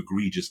continue to do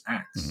egregious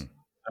acts.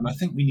 And I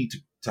think we need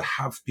to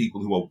have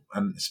people who are,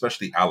 and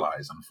especially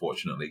allies,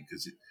 unfortunately,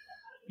 because,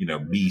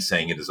 me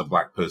saying it as a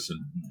black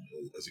person,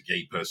 as a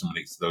gay person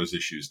when it's those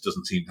issues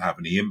doesn't seem to have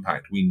any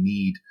impact. We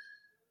need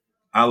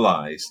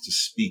allies to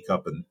speak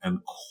up and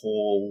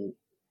call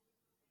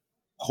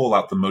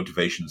out the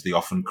motivations, the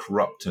often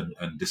corrupt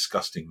and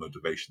disgusting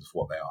motivations for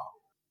what they are.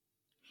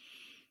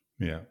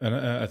 Yeah, and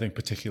I think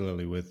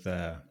particularly with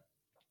the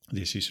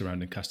issue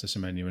surrounding Caster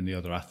Semenya and the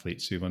other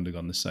athletes who've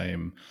undergone the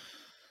same,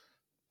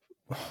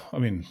 I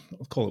mean,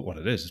 I'll call it what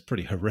it is. It's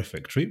pretty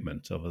horrific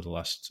treatment over the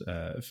last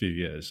few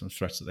years, and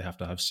threats that they have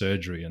to have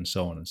surgery and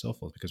so on and so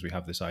forth, because we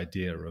have this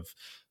idea of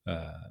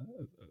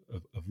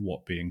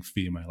what being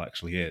female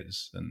actually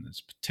is, and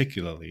it's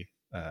particularly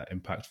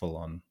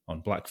impactful on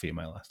black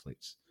female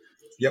athletes.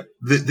 Yep,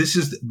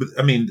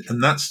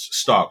 and that's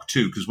stark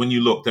too, because when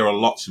you look, there are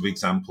lots of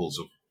examples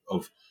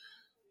of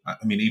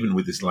even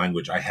with this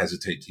language, I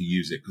hesitate to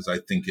use it because I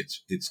think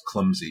it's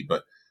clumsy,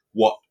 but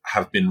what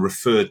have been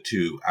referred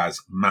to as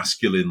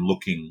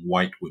masculine-looking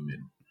white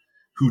women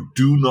who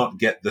do not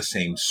get the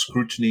same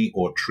scrutiny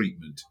or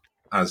treatment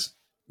as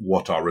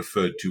what are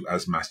referred to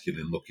as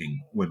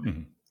masculine-looking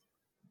women,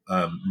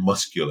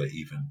 muscular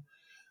even.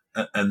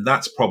 And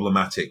that's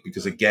problematic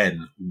because,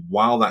 again,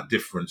 while that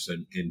difference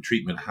in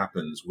treatment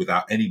happens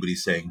without anybody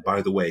saying,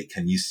 by the way,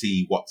 can you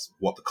see what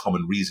the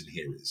common reason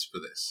here is for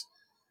this?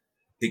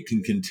 It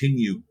can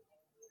continue.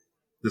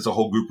 There's a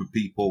whole group of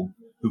people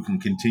who can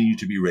continue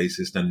to be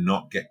racist and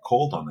not get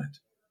called on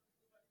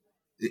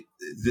it.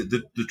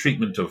 The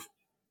treatment of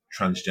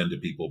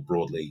transgender people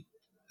broadly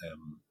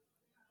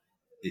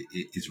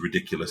is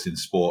ridiculous in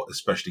sport,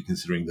 especially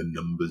considering the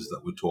numbers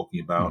that we're talking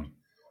about.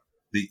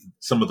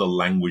 Some of the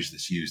language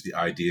that's used, the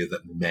idea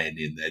that men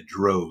in their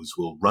droves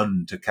will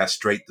run to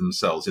castrate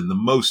themselves in the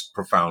most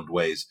profound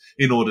ways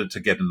in order to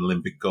get an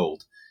Olympic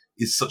gold,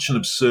 is such an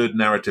absurd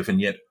narrative. And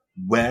yet,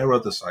 where are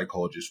the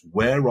psychologists?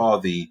 Where are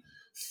the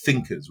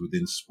thinkers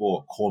within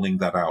sport calling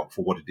that out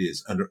for what it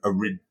is, and a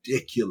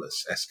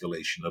ridiculous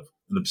escalation of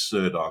an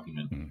absurd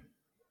argument?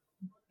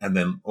 And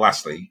then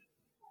lastly,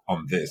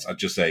 on this, I'd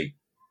just say,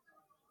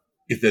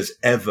 if there's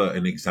ever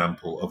an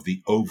example of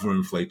the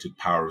overinflated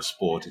power of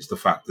sport, it's the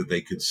fact that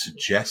they could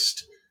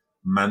suggest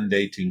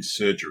mandating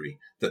surgery,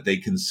 that they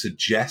can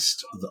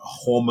suggest the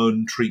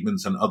hormone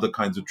treatments and other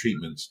kinds of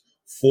treatments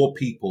for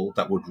people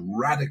that would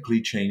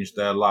radically change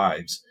their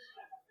lives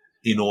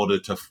in order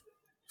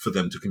for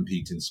them to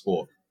compete in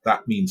sport.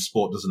 That means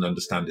sport doesn't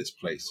understand its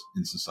place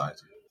in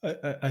society.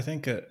 I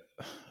think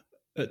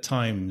at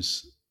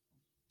times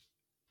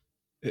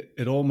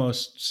it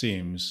almost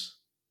seems,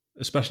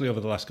 especially over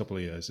the last couple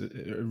of years,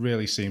 it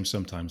really seems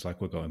sometimes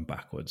like we're going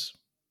backwards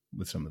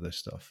with some of this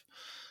stuff.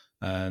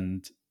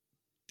 And,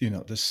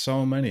 there's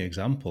so many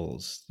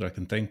examples that I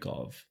can think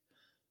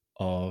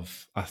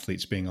of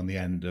athletes being on the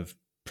end of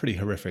pretty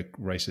horrific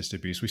racist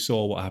abuse. We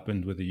saw what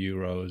happened with the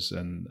Euros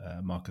and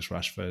Marcus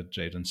Rashford,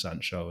 Jadon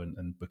Sancho,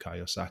 and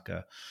Bukayo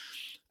Saka.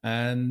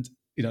 And,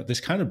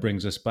 this kind of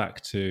brings us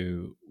back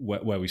to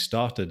where we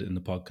started in the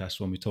podcast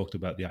when we talked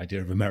about the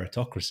idea of a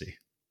meritocracy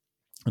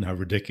and how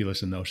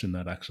ridiculous a notion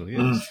that actually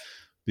is.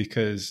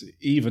 Because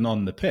even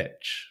on the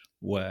pitch,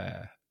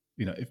 where,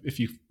 if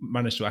you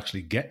manage to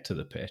actually get to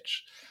the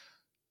pitch,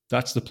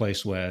 that's the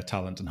place where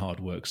talent and hard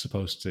work is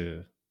supposed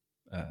to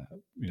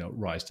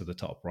rise to the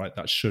top, right?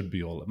 That should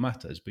be all that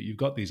matters. But you've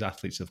got these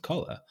athletes of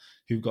color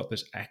who've got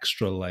this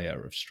extra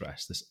layer of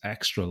stress, this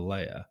extra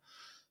layer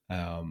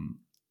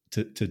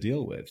to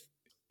deal with.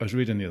 I was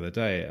reading the other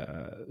day,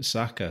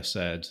 Saka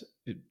said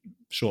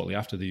shortly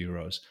after the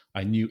Euros,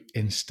 I knew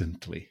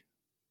instantly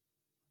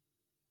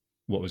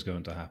what was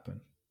going to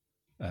happen.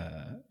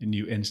 I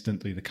knew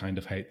instantly the kind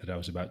of hate that I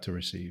was about to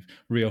receive.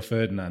 Rio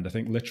Ferdinand, I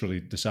think literally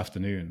this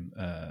afternoon,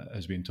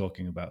 has been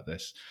talking about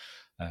this.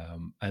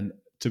 And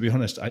to be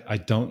honest, I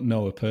don't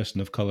know a person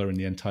of color in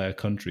the entire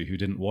country who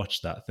didn't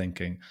watch that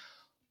thinking,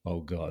 oh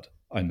God,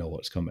 I know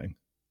what's coming.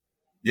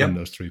 Yep. When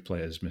those three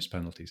players miss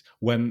penalties.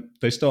 When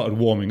they started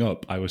warming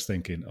up, I was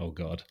thinking, oh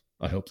God,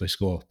 I hope they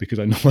score because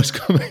I know what's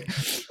coming.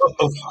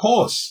 Of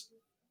course.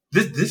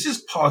 This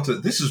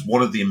is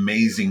one of the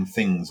amazing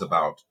things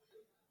about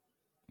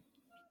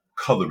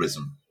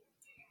colorism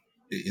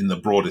in the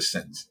broadest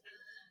sense,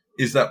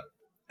 is that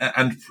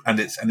and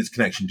its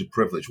connection to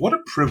privilege. What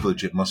a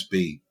privilege it must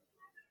be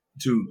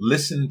to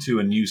listen to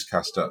a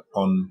newscaster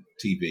on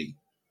TV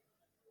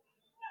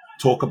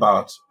talk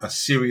about a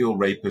serial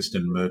rapist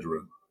and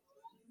murderer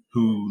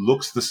who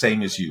looks the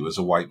same as you as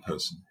a white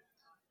person,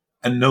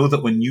 and know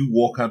that when you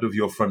walk out of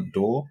your front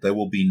door, there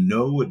will be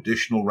no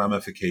additional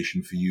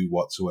ramification for you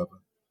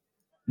whatsoever.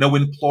 No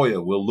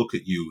employer will look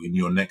at you in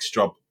your next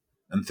job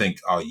and think,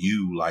 are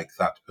you like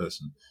that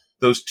person?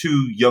 Those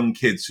two young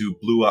kids who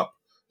blew up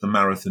the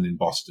marathon in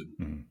Boston.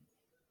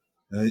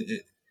 Mm-hmm.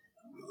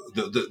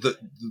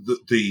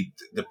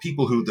 The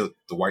people who, the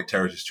white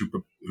terrorists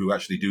who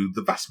actually do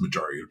the vast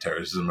majority of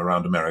terrorism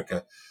around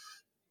America,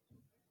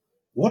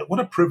 what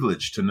a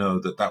privilege to know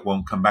that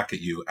won't come back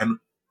at you.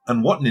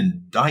 And what an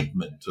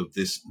indictment of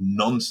this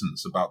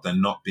nonsense about there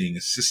not being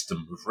a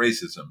system of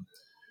racism,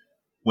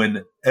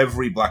 when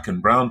every black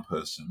and brown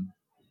person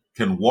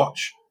can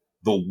watch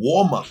the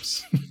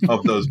warm-ups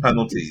of those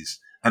penalties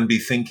and be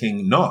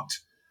thinking not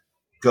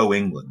go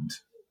England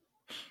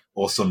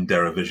or some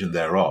derivation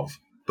thereof,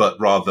 but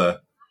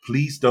rather,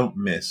 please don't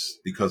miss,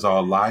 because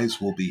our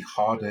lives will be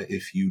harder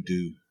if you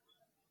do.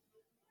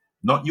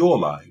 Not your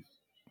life,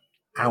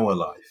 our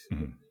life.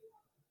 Mm-hmm.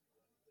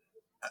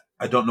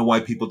 I don't know why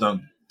people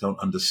don't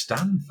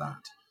understand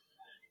that.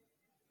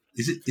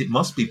 It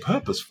must be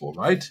purposeful,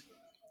 right?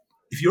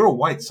 If you're a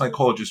white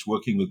psychologist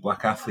working with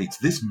black athletes,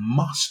 this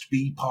must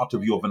be part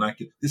of your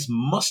vernacular. This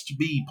must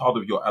be part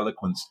of your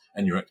eloquence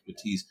and your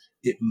expertise.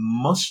 It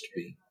must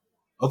be.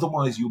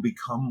 Otherwise, you'll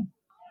become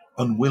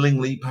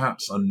unwillingly,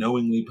 perhaps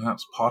unknowingly,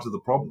 perhaps part of the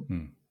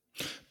problem.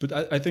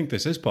 But I think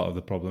this is part of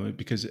the problem,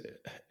 because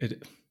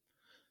it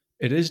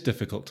is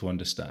difficult to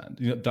understand.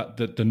 You know,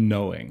 that the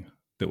knowing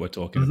that we're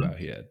talking about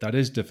here, that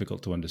is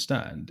difficult to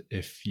understand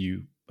if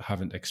you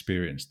haven't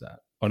experienced that.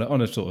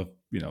 On a sort of,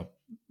 you know,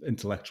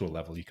 intellectual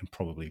level, you can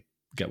probably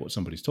get what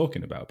somebody's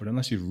talking about, but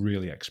unless you've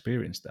really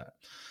experienced that.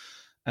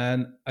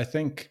 And I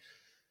think,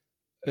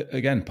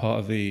 again, part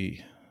of the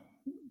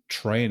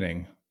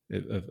training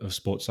of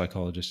sports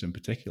psychologists in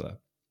particular,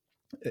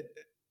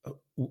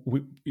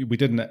 we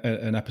did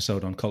an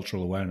episode on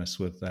cultural awareness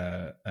with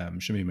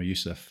Shamima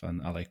Yusuf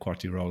and Ale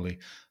Quartiroli,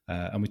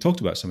 and we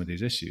talked about some of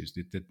these issues,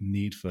 the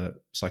need for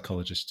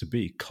psychologists to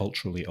be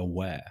culturally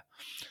aware.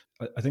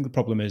 I think the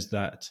problem is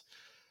that,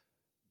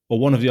 well,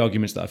 one of the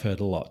arguments that I've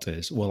heard a lot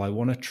is, well, I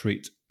want to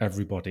treat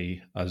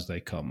everybody as they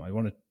come. I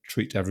want to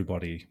treat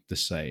everybody the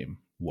same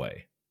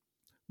way,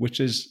 which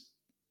is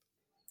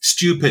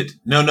stupid.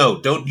 No,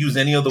 don't use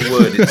any other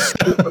word. It's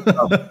stupid.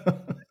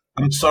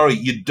 I'm sorry,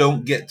 you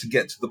don't get to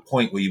the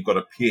point where you've got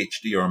a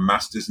PhD or a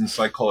master's in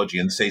psychology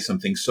and say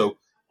something so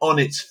on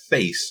its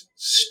face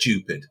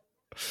stupid.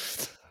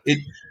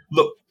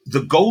 Look,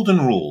 the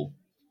golden rule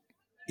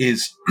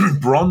is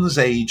Bronze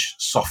Age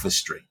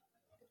sophistry.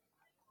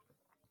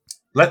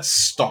 Let's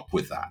stop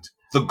with that.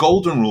 The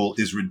golden rule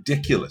is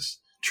ridiculous.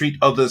 Treat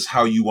others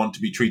how you want to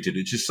be treated,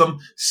 which is some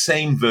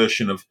same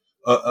version of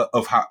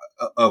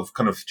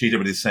kind of treat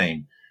everybody the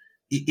same.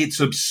 It's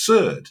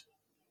absurd,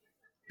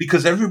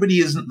 because everybody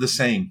isn't the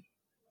same.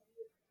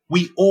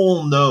 We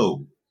all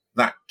know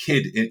that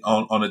kid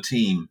on a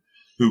team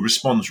who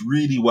responds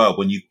really well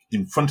when you,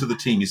 in front of the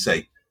team, you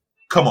say,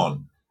 come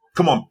on,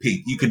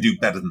 Pete, you can do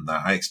better than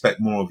that. I expect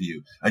more of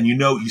you. And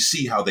you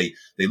see how they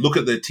look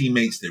at their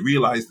teammates, they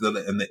realize that,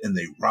 and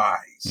they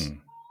rise.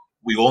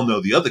 We all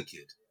know the other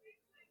kid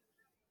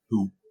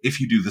who, if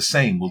you do the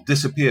same, will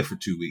disappear for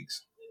 2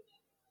 weeks.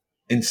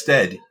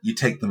 Instead, you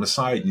take them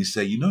aside and you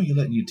say, you're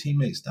letting your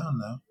teammates down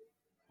now.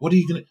 What are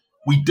you going to...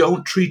 We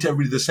don't treat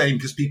everybody the same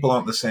because people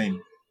aren't the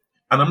same.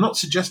 And I'm not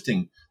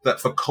suggesting that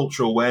for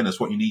cultural awareness,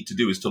 what you need to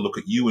do is to look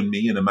at you and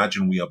me and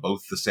imagine we are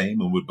both the same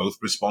and we both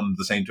respond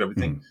the same to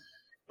everything.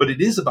 But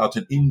it is about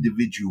an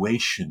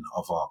individuation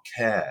of our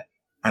care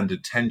and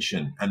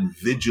attention and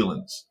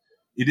vigilance.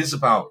 It is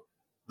about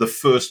the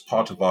first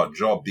part of our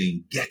job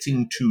being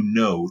getting to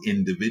know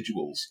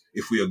individuals.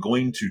 If we are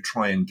going to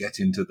try and get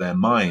into their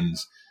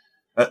minds,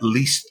 at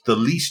least the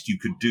least you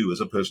could do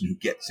as a person who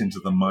gets into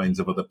the minds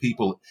of other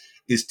people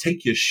is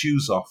take your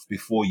shoes off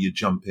before you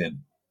jump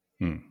in.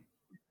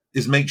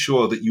 Is make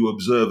sure that you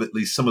observe at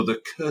least some of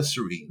the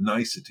cursory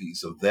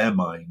niceties of their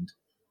mind,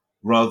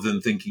 rather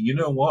than thinking, you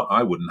know what,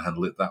 I wouldn't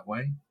handle it that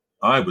way.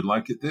 I would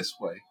like it this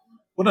way.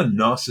 What a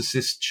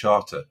narcissist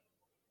charter.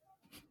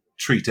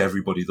 Treat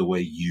everybody the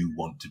way you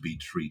want to be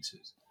treated.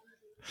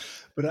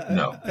 But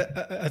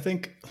I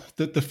think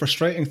that the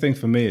frustrating thing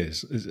for me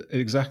is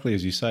exactly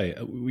as you say.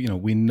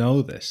 We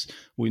know this.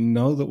 We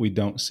know that we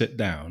don't sit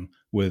down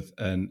with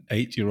an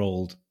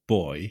 8-year-old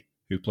boy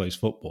who plays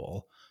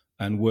football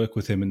and work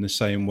with him in the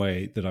same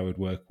way that I would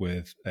work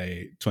with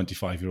a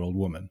 25-year-old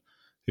woman.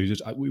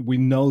 We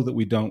know that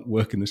we don't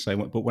work in the same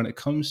way. But when it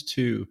comes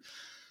to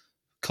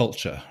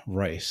culture,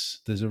 race,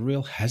 there's a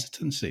real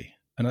hesitancy.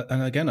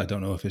 And again, I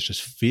don't know if it's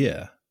just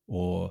fear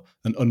or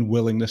an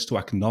unwillingness to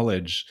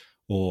acknowledge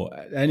or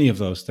any of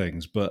those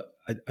things, but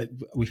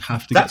we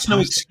have to. That's no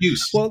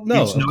excuse. Well,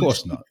 no, of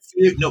course not.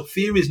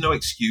 Fear is no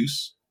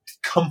excuse.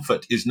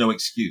 Comfort is no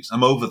excuse.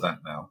 I'm over that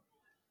now.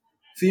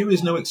 Fear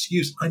is no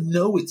excuse. I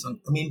know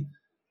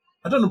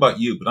I don't know about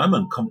you, but I'm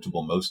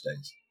uncomfortable most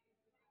days.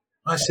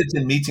 I sit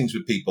in meetings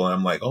with people and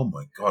I'm like, oh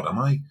my God,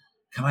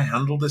 can I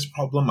handle this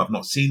problem? I've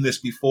not seen this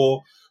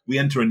before. We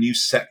enter a new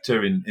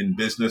sector in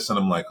business and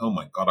I'm like, oh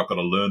my God, I've got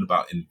to learn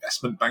about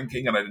investment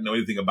banking and I didn't know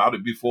anything about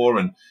it before.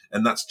 And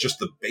that's just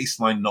the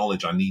baseline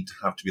knowledge I need to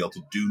have to be able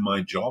to do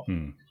my job.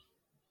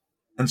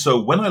 And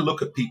so when I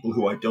look at people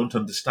who I don't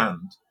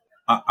understand,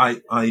 I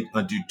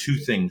do two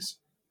things.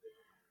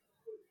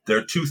 There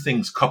are two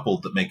things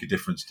coupled that make a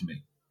difference to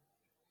me.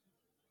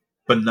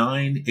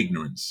 Benign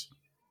ignorance.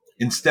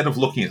 Instead of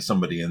looking at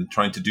somebody and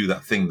trying to do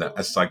that thing that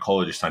as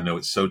psychologists I know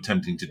it's so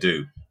tempting to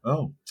do.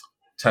 Oh,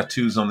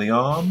 tattoos on the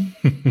arm,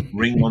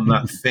 ring on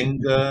that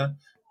finger,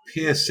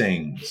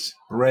 piercings,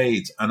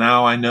 braids, and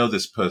now I know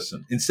this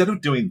person. Instead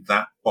of doing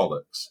that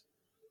bollocks,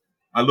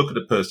 I look at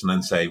a person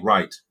and say,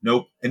 right,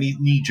 nope, any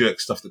knee-jerk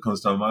stuff that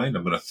comes to my mind,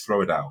 I'm going to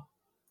throw it out.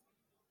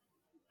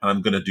 And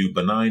I'm going to do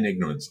benign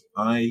ignorance.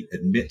 I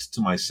admit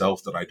to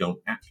myself that I don't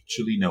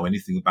actually know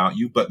anything about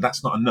you, but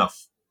that's not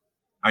enough.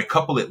 I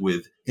couple it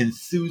with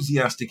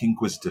enthusiastic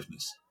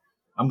inquisitiveness.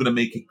 I'm going to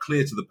make it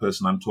clear to the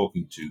person I'm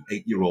talking to,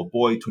 8-year-old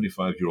boy,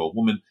 25-year-old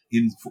woman,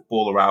 in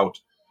football or out,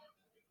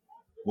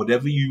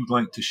 whatever you'd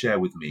like to share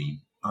with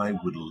me, I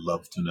would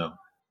love to know.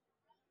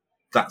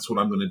 That's what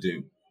I'm going to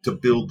do to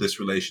build this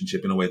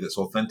relationship in a way that's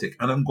authentic.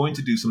 And I'm going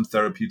to do some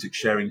therapeutic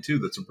sharing too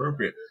that's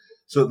appropriate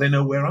so that they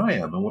know where I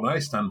am and what I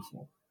stand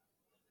for.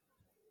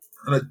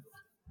 And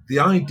the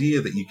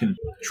idea that you can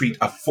treat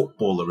a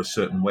footballer a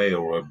certain way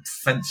or a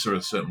fencer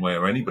a certain way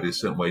or anybody a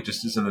certain way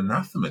just is an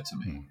anathema to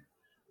me.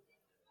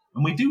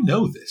 And we do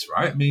know this,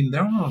 right? I mean,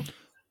 there are...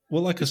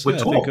 Well, like I say, I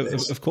think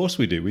of course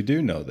we do. We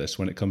do know this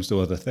when it comes to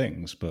other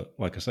things. But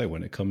like I say,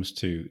 when it comes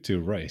to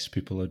race,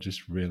 people are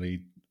just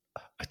really...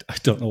 I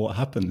don't know what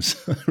happens.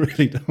 I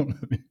really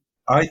don't.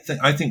 I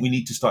think we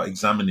need to start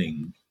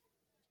examining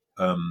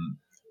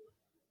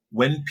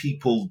when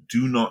people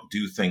do not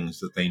do things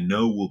that they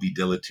know will be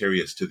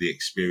deleterious to the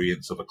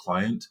experience of a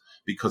client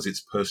because it's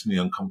personally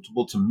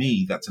uncomfortable. To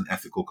me, that's an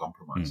ethical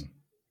compromise.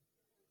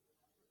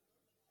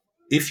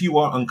 If you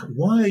are,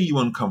 why are you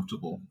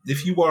uncomfortable?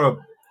 If you're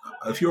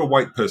a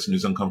white person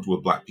who's uncomfortable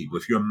with black people,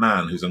 if you're a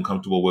man who's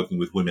uncomfortable working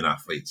with women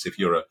athletes, if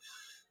you're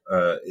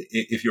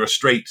a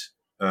straight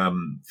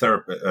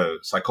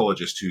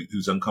psychologist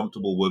who's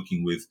uncomfortable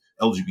working with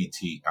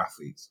LGBT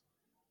athletes,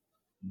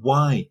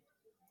 why?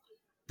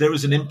 There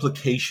is an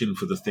implication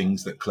for the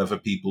things that clever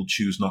people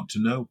choose not to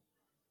know.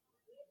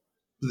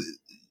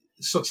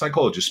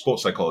 Psychologists,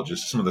 sports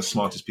psychologists, some of the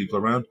smartest people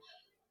around,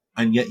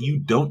 and yet you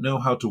don't know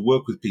how to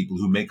work with people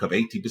who make up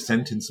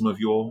 80% in some of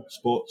your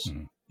sports.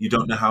 You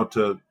don't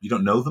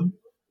know them.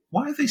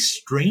 Why are they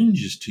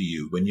strangers to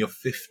you when you're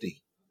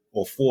 50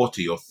 or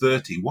 40 or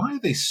 30? Why are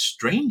they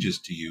strangers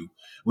to you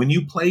when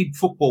you played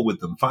football with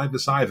them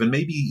 5-a-side and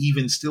maybe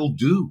even still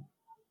do?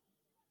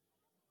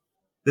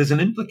 There's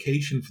an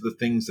implication for the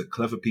things that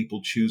clever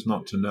people choose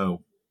not to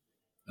know.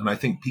 And I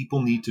think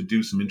people need to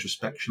do some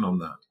introspection on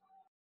that.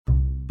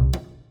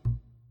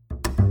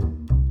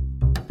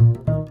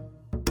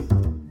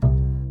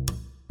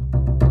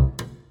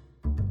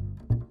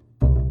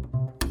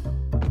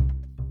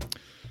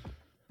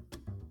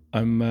 I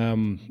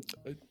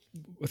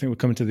think we're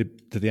coming to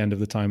the end of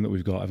the time that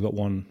we've got. I've got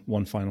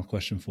one final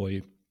question for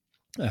you,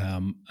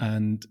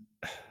 and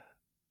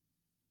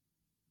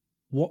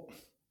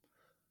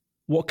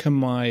what can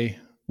my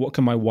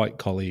white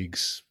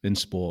colleagues in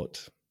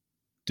sport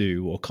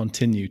do or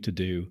continue to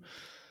do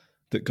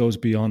that goes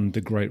beyond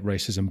the Great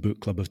Racism Boot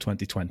Club of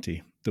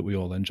 2020 that we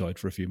all enjoyed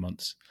for a few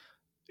months?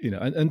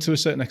 And to a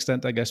certain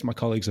extent, I guess my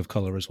colleagues of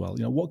color as well.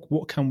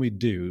 What can we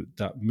do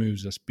that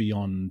moves us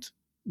beyond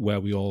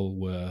where we all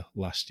were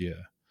last year?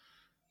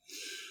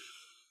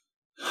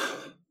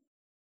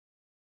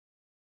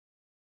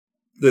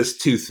 There's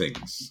two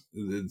things,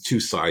 two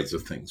sides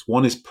of things.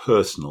 One is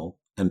personal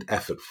and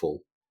effortful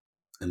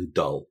and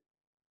dull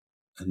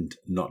and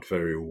not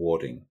very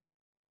rewarding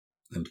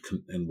and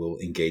will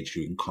engage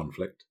you in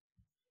conflict.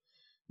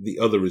 The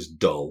other is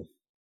dull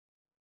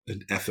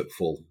and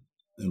effortful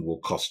and will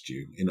cost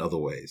you in other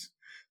ways.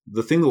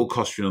 The thing that will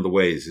cost you in other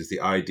ways is the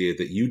idea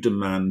that you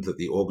demand that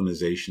the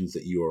organizations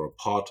that you are a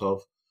part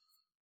of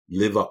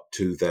live up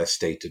to their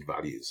stated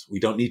values. We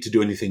don't need to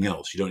do anything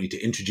else. You don't need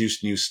to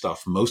introduce new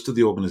stuff. Most of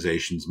the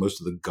organizations, most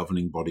of the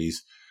governing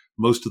bodies,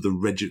 most of the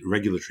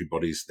regulatory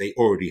bodies, they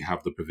already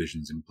have the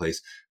provisions in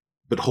place,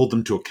 but hold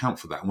them to account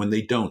for that. And when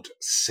they don't,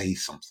 say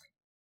something.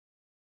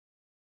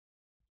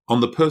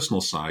 On the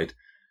personal side,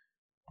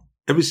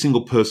 every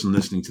single person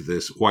listening to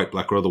this, white,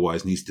 black, or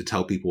otherwise, needs to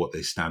tell people what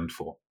they stand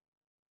for.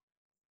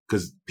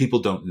 Because people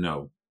don't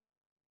know.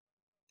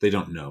 They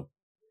don't know.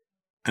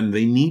 And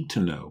they need to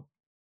know.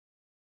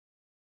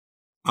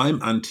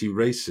 I'm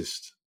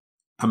anti-racist.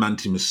 I'm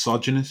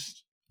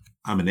anti-misogynist.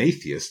 I'm an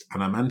atheist.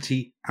 And I'm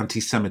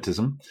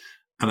anti-Semitism.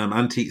 And I'm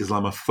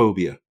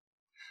anti-Islamophobia.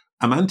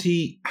 I'm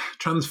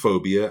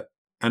anti-transphobia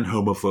and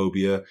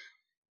homophobia.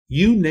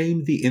 You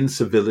name the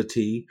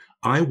incivility,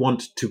 I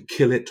want to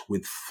kill it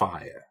with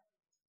fire.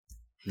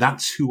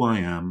 That's who I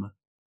am.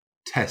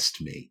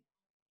 Test me.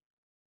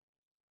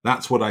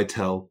 That's what I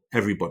tell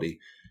everybody.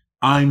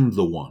 I'm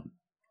the one.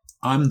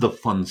 I'm the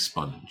fun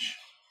sponge.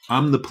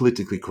 I'm the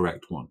politically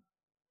correct one.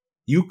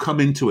 You come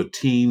into a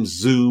Teams,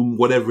 Zoom,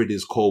 whatever it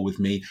is, call with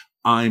me.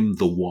 I'm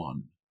the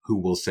one who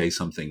will say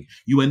something.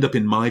 You end up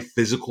in my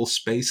physical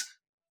space,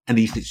 and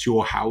if it's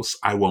your house,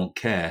 I won't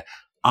care.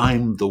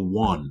 I'm the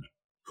one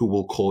who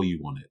will call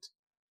you on it.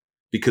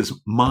 Because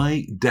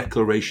my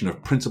declaration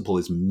of principle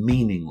is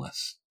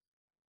meaningless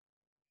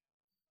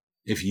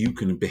if you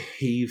can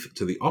behave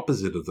to the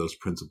opposite of those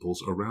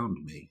principles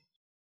around me.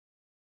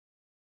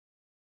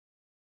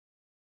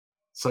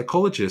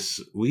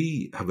 Psychologists,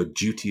 we have a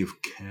duty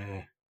of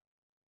care.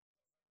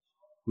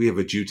 We have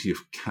a duty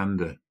of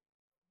candor.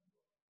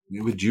 We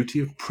have a duty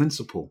of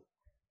principle.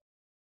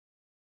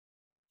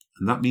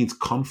 And that means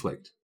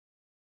conflict.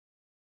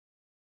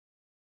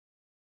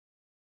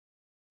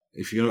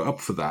 If you're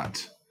up for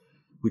that,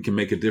 we can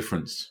make a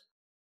difference.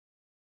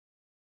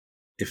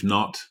 If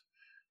not,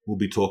 we'll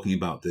be talking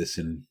about this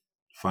in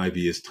 5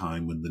 years'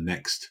 time when the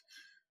next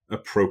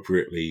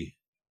appropriately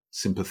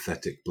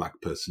sympathetic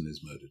black person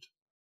is murdered.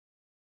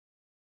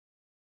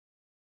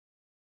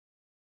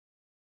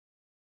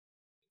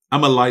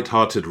 I'm a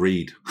light-hearted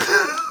read.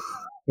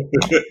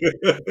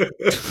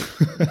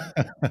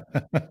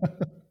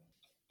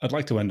 I'd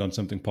like to end on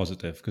something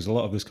positive because a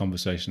lot of this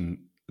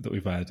conversation that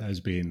we've had has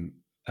been,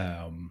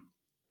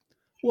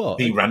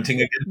 Be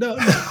ranting again? No.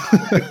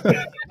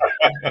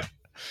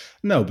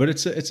 No, but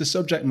it's a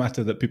subject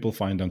matter that people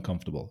find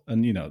uncomfortable.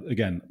 And,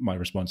 again, my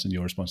response and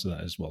your response to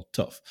that is, well,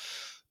 tough.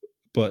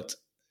 But,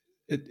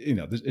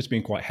 it's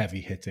been quite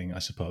heavy hitting, I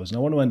suppose. And I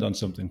want to end on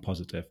something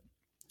positive.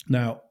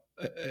 Now,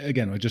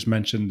 again, I just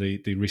mentioned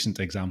the recent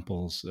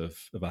examples of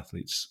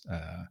athletes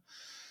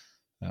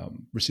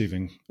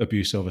receiving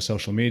abuse over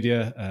social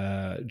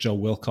media. Joe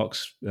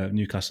Wilcox,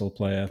 Newcastle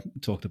player,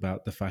 talked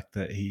about the fact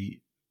that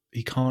he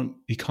can't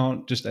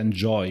just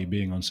enjoy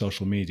being on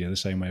social media the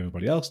same way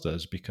everybody else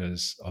does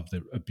because of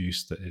the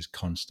abuse that is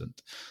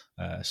constant.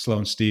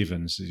 Sloane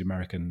Stephens, the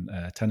American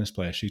tennis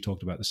player, she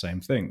talked about the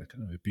same thing, the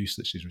kind of abuse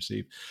that she's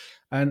received.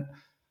 And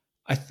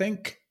I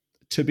think,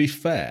 to be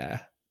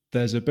fair,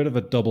 there's a bit of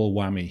a double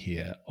whammy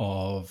here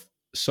of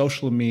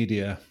social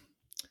media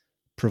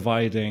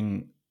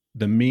providing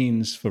the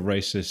means for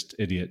racist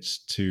idiots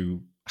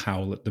to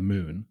howl at the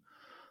moon,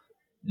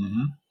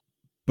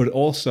 but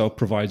also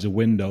provides a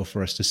window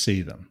for us to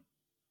see them.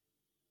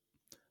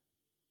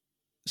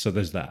 So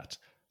there's that.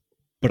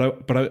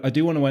 But I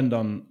do want to end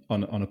on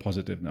a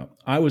positive note.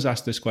 I was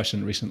asked this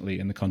question recently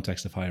in the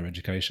context of higher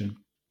education.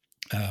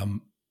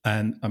 And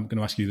I'm going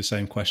to ask you the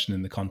same question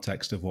in the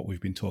context of what we've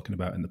been talking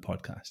about in the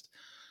podcast.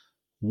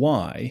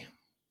 Why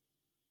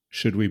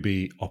should we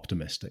be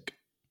optimistic?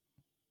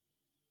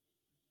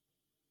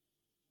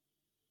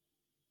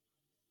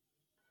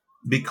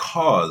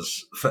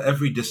 Because for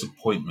every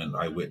disappointment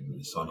I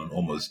witness on an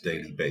almost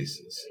daily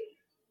basis,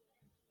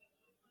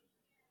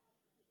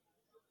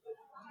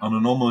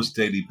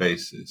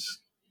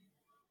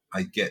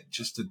 I get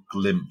just a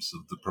glimpse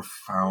of the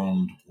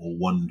profound or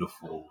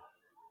wonderful,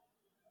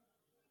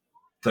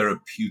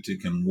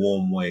 therapeutic and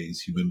warm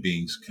ways human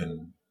beings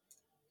can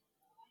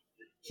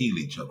heal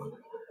each other.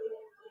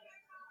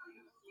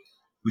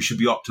 We should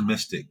be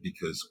optimistic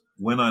because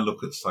when I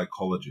look at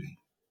psychology,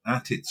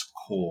 at its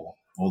core,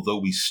 although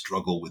we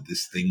struggle with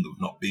this thing of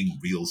not being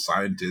real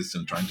scientists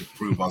and trying to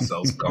prove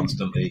ourselves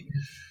constantly,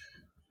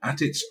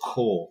 at its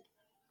core,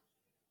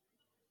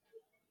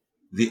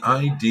 the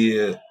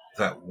idea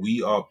that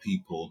we are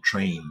people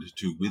trained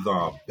to, with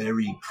our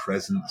very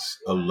presence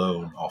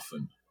alone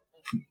often,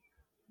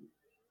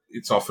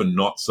 it's often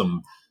not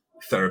some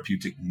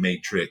therapeutic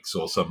matrix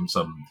or some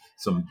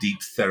deep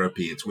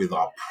therapy. It's with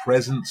our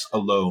presence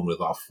alone,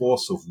 with our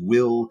force of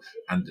will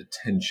and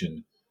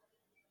attention,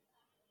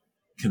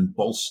 can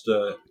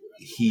bolster,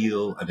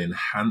 heal, and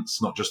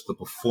enhance not just the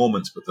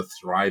performance, but the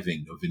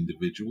thriving of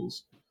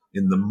individuals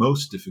in the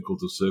most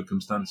difficult of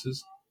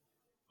circumstances.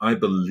 I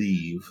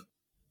believe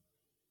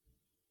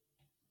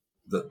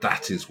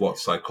that is what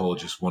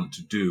psychologists want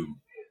to do.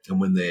 And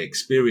when they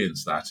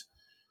experience that,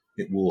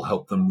 it will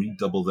help them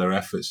redouble their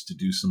efforts to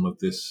do some of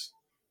this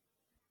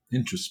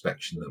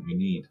introspection that we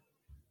need.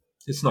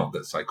 It's not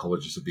that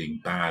psychologists are being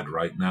bad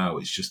right now.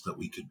 It's just that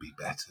we could be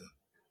better.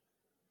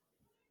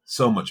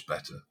 So much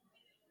better.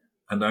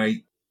 And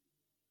I'm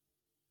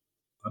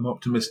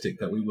optimistic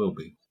that we will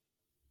be.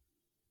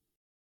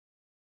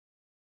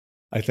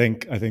 I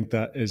think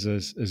that is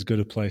as good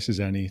a place as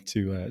any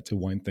to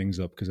wind things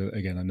up, because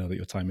again, I know that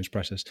your time is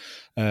precious.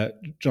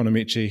 John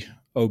Amaechi,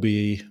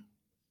 OBE,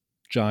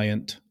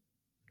 Giant,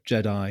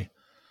 Jedi,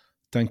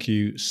 thank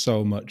you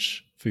so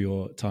much for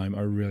your time.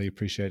 I really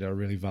appreciate it. I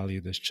really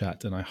value this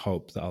chat, and I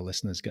hope that our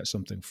listeners get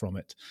something from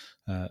it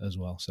as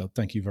well. So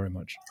thank you very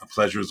much. A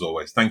pleasure as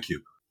always. Thank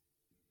you.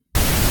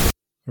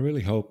 I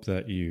really hope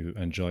that you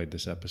enjoyed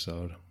this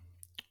episode.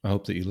 I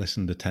hope that you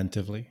listened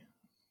attentively,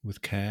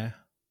 with care.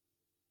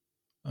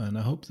 And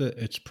I hope that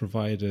it's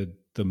provided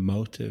the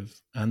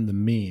motive and the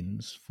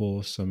means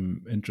for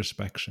some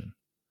introspection.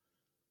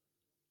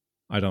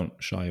 I don't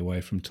shy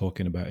away from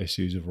talking about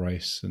issues of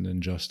race and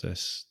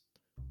injustice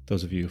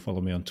Those of you who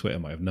follow me on Twitter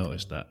might have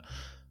noticed that.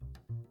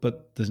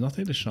 But there's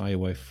nothing to shy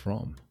away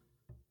from.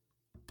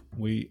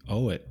 We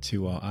owe it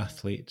to our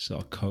athletes,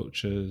 our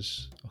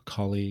coaches, our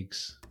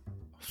colleagues,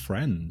 our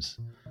friends,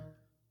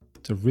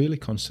 to really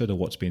consider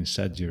what's been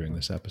said during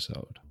this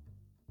episode.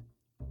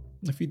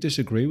 If you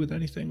disagree with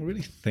anything,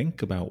 really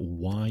think about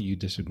why you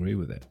disagree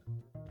with it.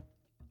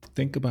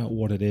 Think about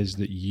what it is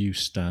that you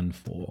stand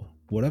for,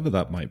 whatever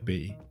that might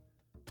be.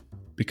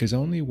 Because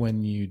only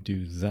when you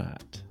do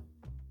that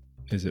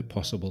is it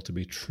possible to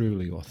be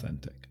truly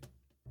authentic.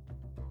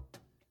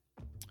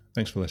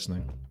 Thanks for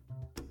listening,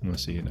 and I'll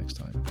see you next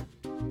time.